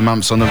suitcase for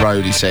months on the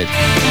road, he said.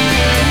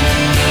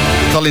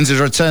 Collins has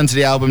returned to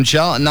the album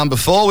chart at number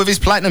 4 with his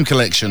Platinum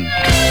Collection,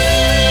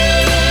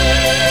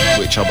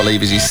 which I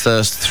believe is his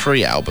first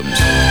 3 albums.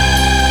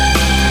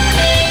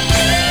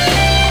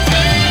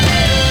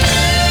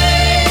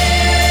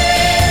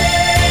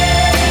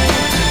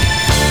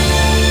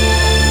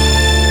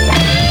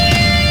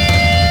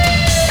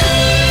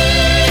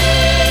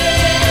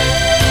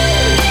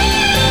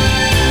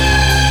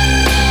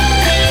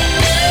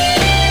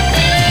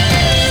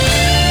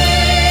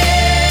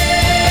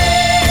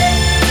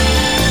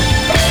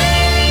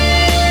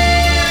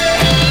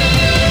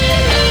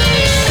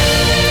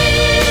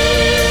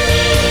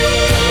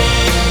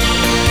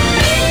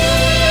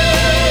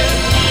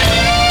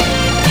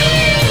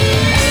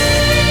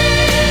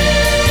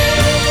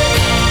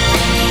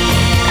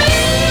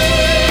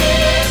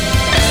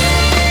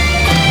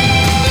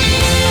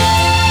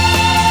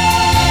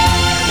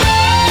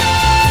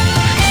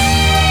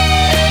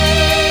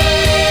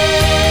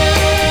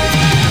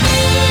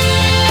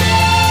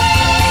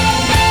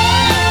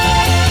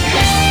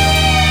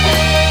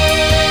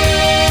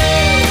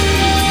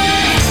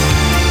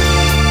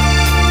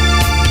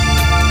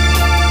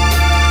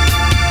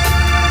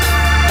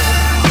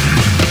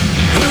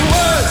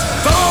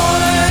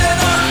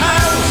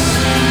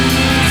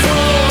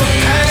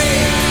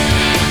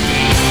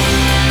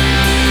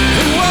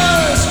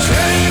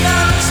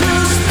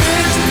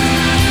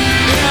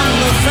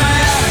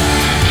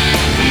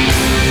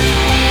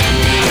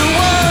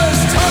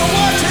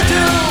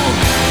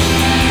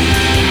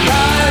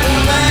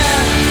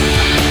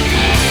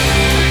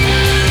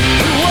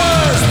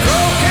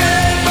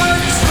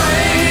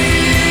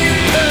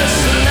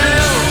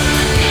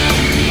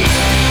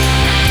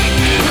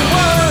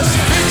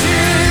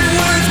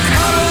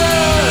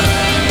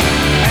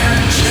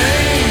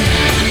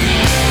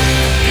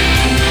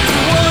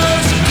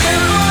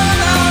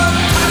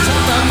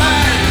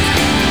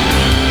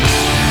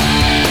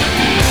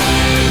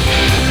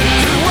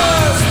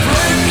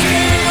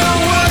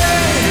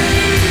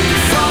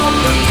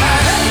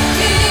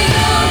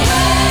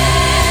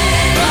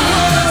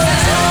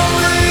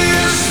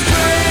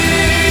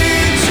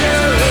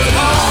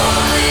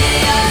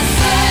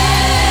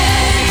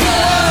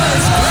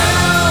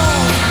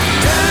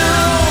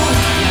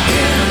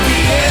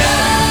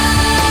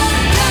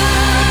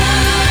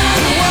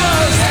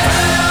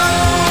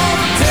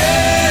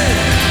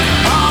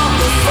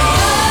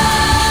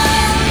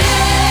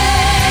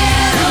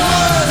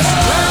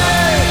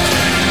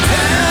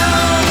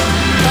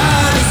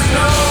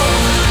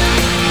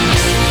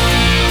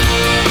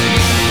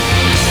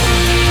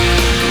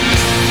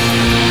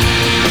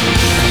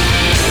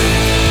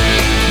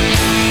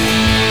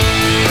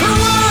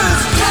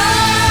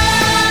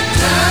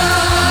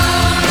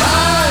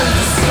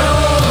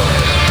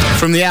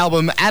 From the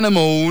album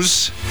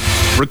Animals,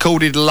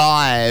 recorded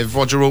live,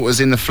 Roger Waters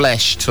in the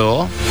Flesh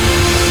tour,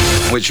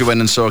 which we went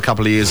and saw a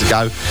couple of years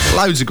ago.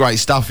 Loads of great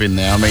stuff in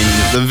there. I mean,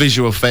 the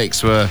visual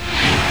effects were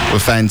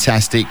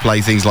fantastic. Play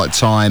things like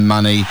Time,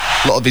 Money,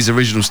 a lot of his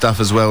original stuff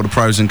as well, the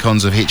pros and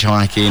cons of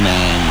hitchhiking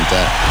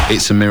and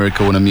It's a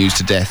Miracle and Amused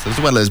to Death,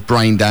 as well as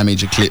Brain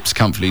Damage, Eclipse,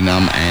 Comfortably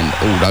Numb, and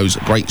all those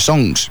great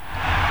songs.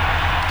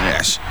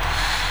 Yes.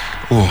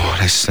 Oh,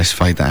 let's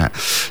fade that out.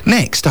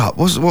 Next up,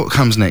 what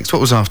comes next? What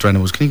was after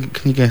Animals? Can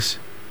you guess?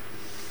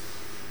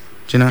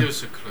 Do you know? Give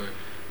us a clue.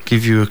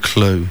 Give you a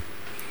clue.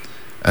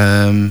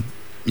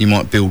 You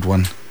might build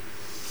one.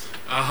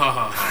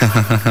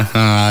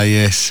 Ah,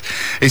 yes.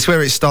 It's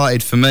where it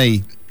started for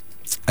me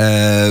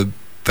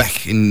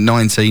back in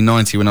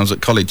 1990 when I was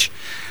at college.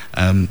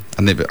 I'd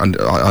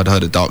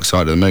heard of Dark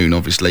Side of the Moon,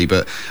 obviously,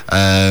 but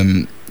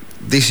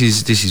this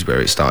is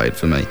where it started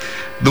for me.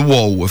 The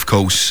Wall, of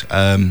course.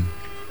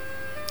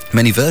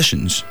 Many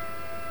versions.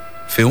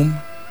 Film.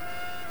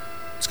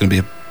 It's going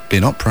to be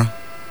an opera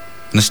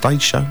and a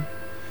stage show.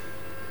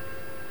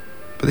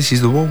 But this is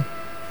The Wall.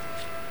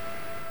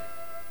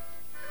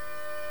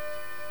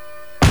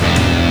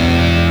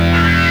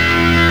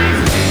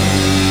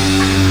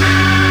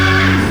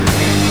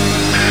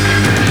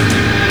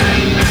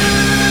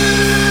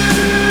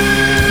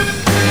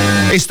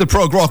 It's the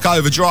Prog Rock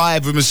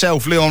Overdrive with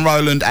myself, Leon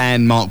Rowland,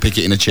 and Mark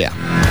Pickett in a chair.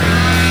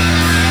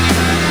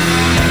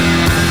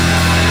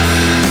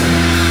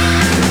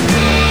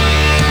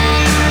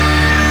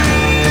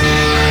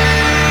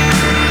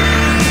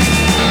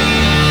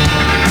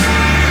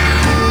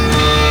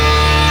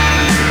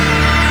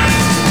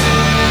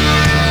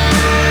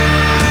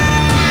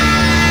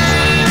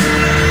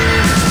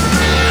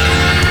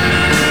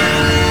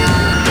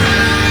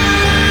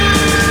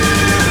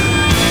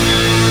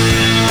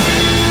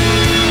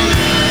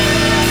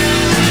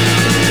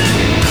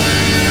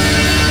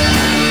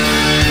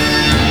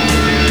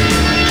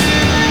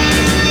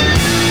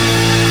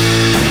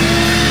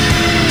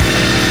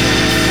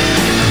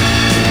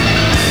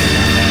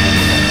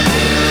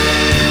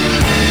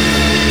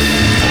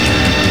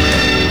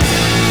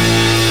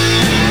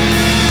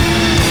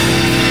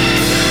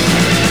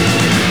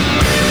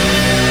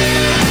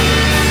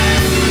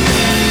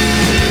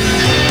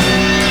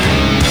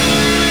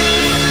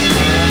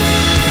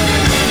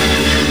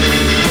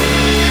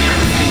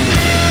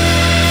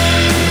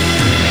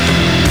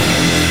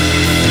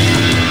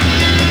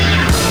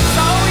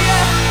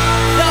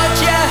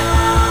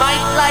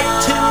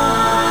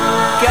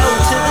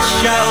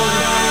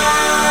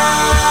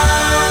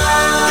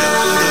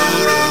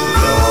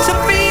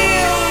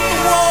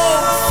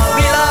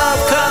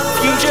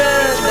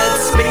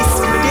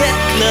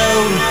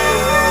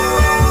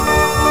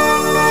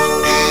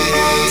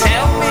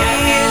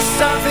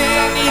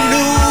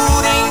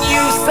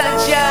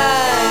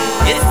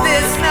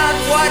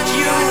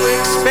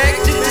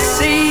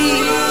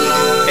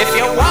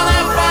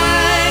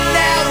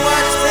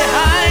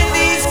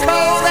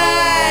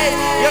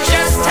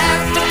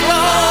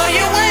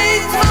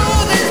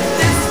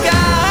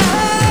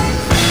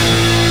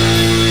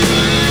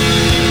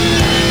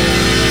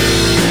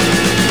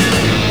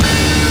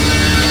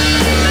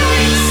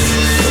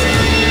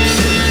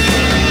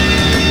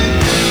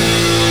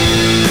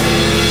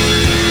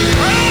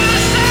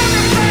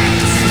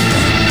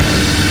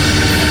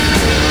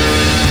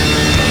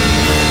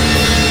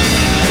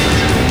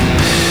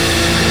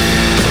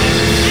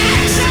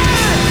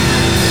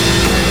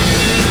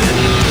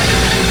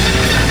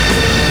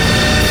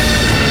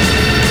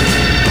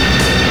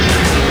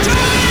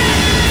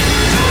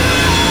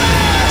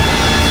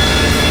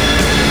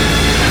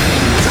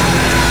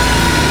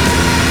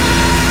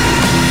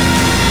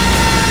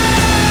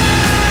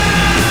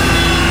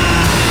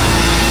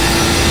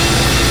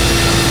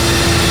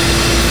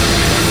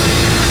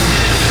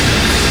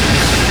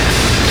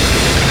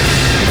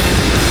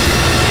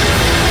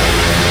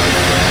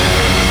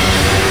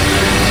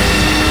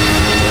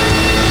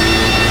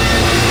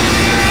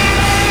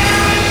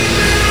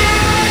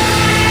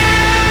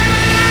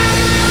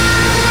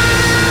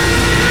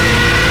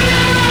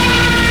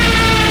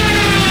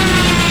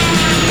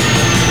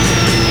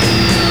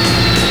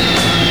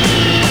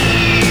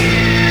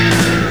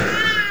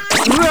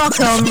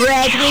 On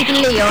Red with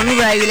Leon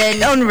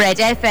Rowland on Red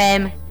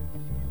FM.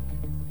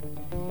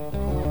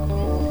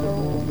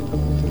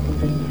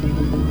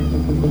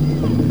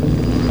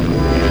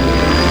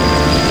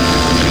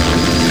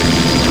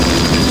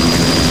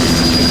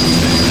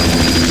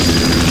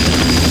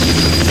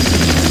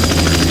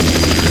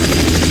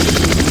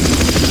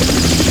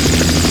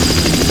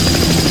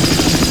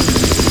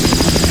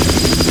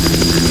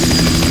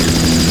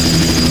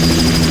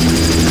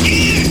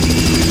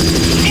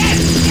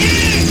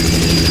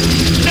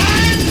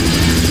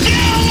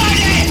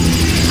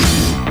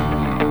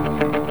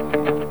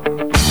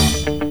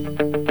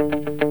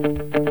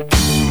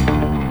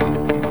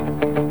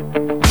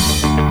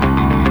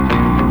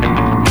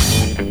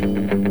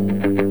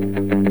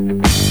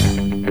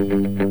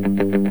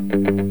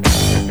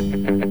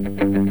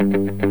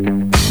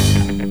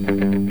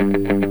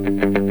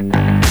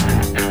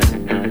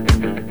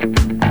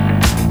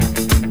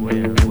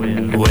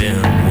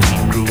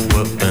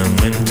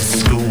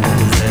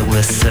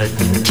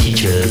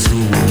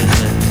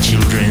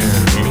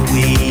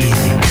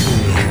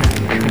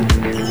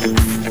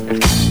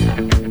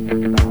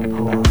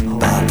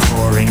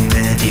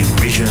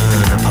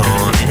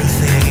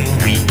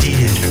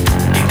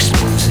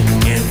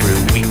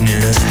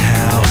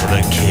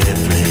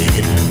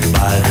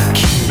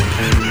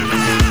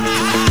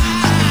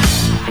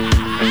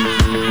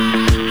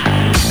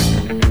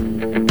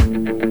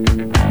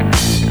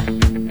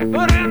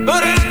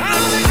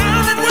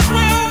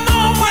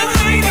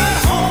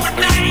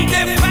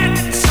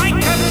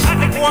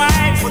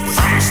 white with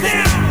fasting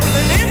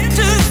and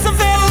into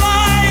severe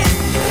light.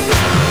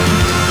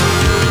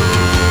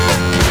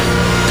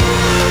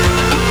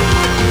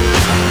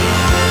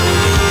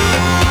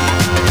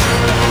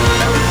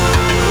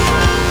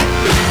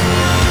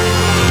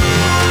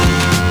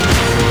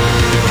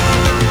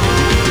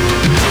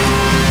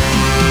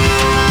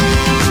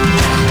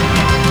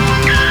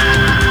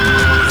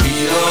 We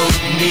don't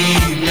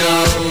need no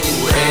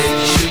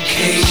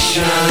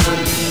education.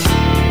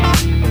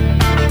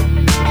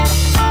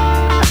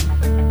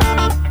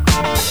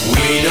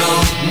 We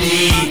don't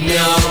need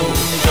no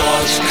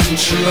thought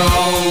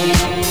control.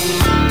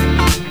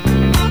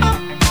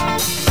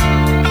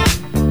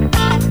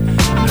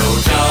 No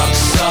dark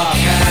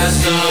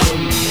sarcasm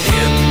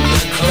in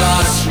the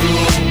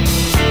classroom.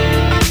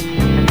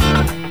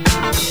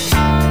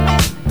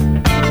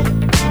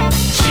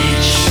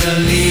 Teacher,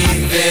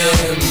 leave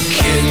them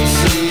kids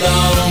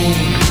alone.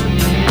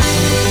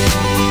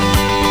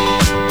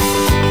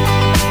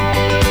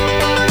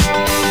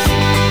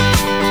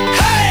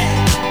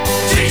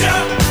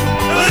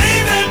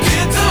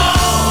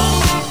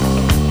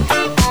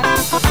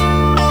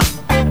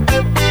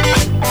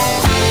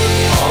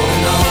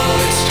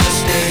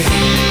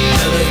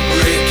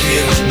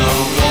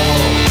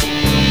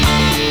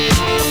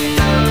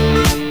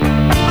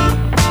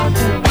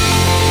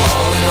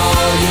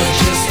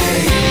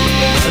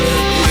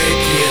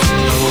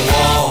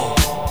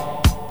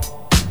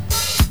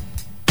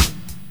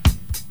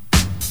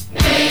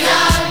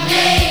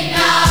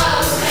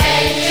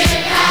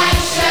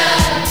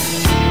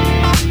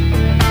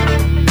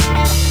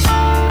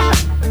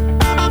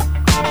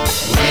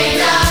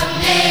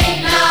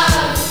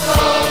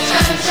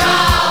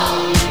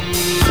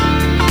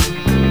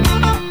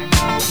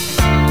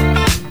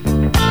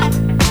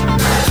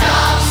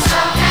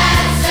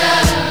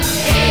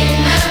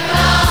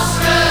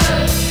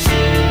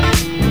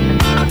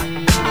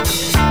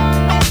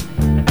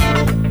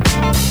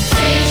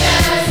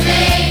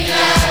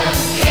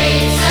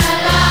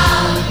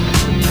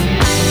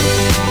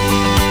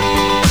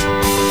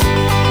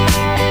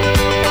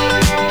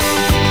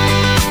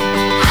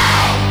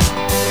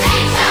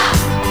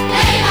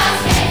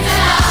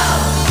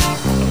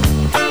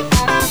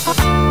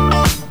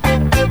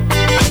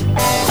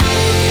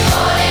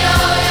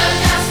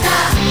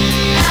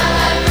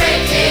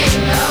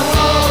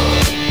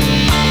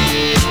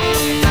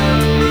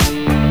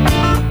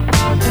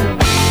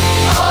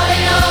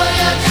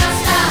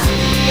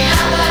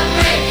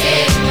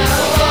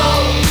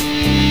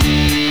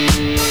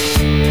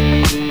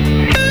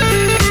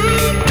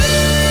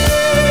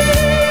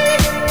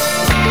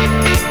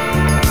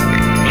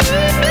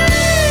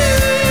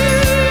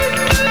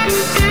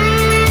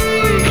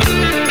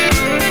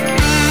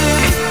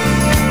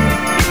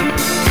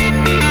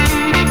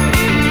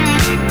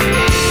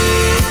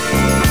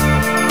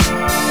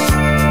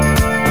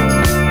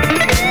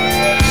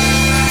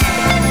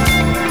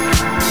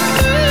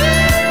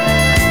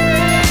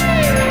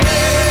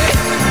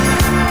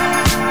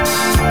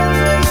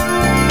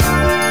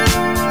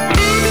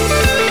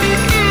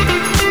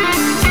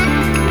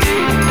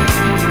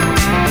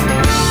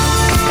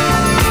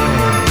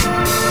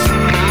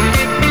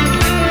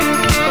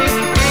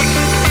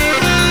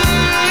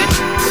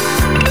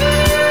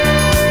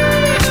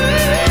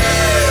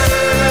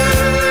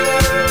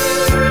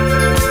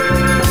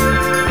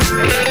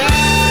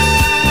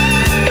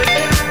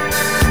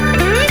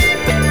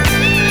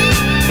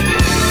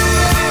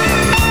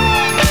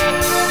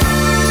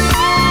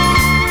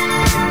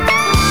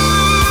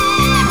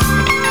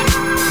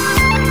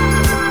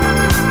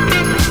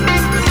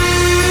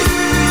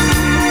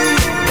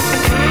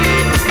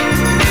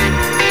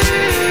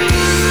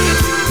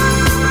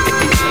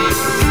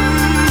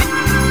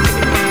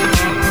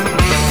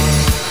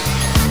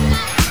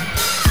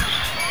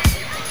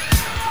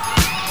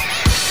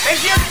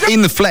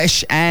 In the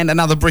Flesh and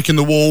Another Brick in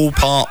the Wall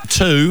Part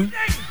 2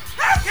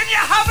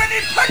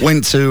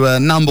 went to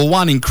number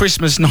 1 in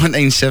Christmas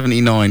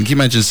 1979. Can you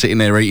imagine sitting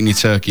there eating your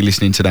turkey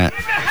listening to that?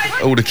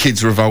 All the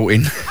kids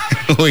revolting.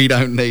 We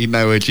don't need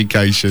no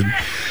education.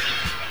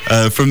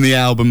 From the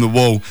album The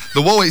Wall.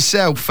 The Wall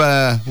itself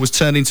was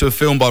turned into a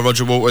film by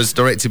Roger Waters,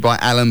 directed by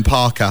Alan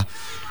Parker.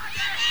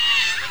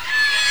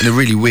 And a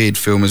really weird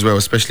film as well,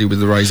 especially with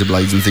the razor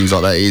blades and things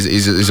like that. It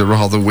is a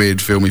rather weird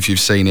film if you've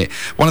seen it.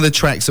 One of the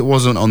tracks that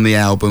wasn't on the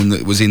album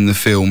that was in the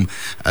film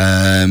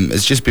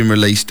has just been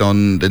released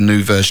on the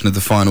new version of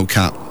the final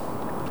cut,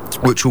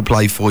 which we'll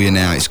play for you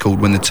now. It's called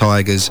When the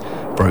Tigers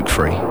Broke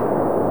Free.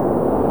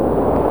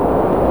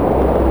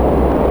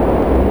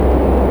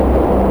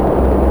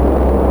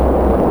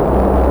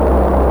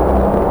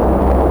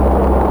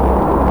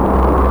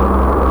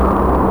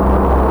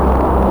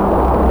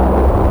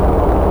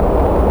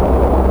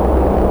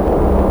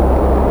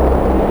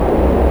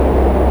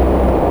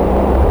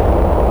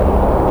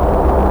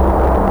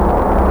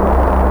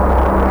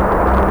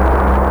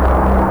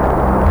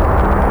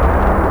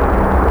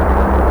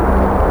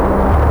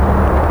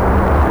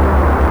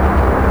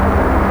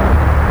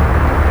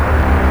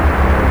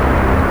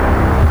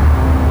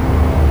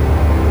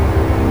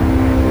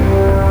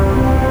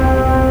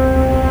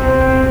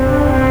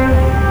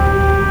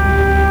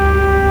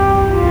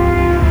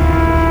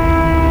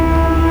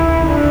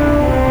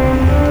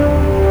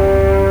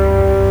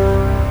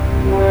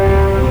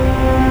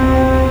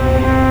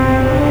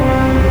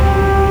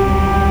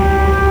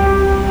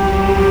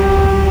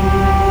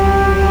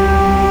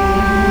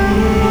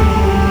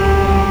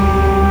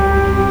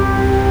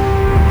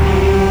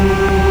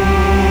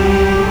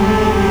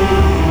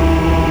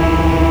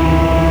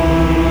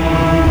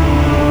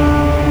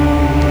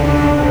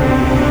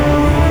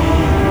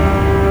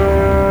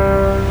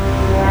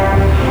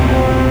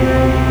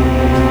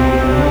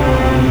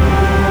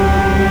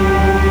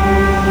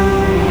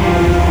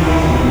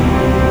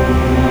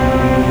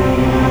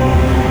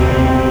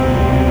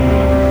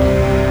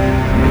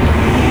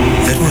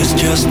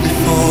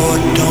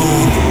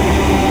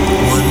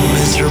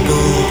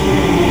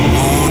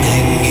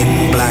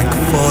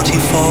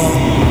 44.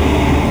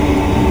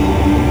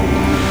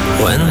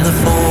 When the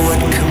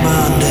forward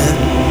commander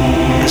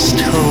was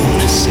told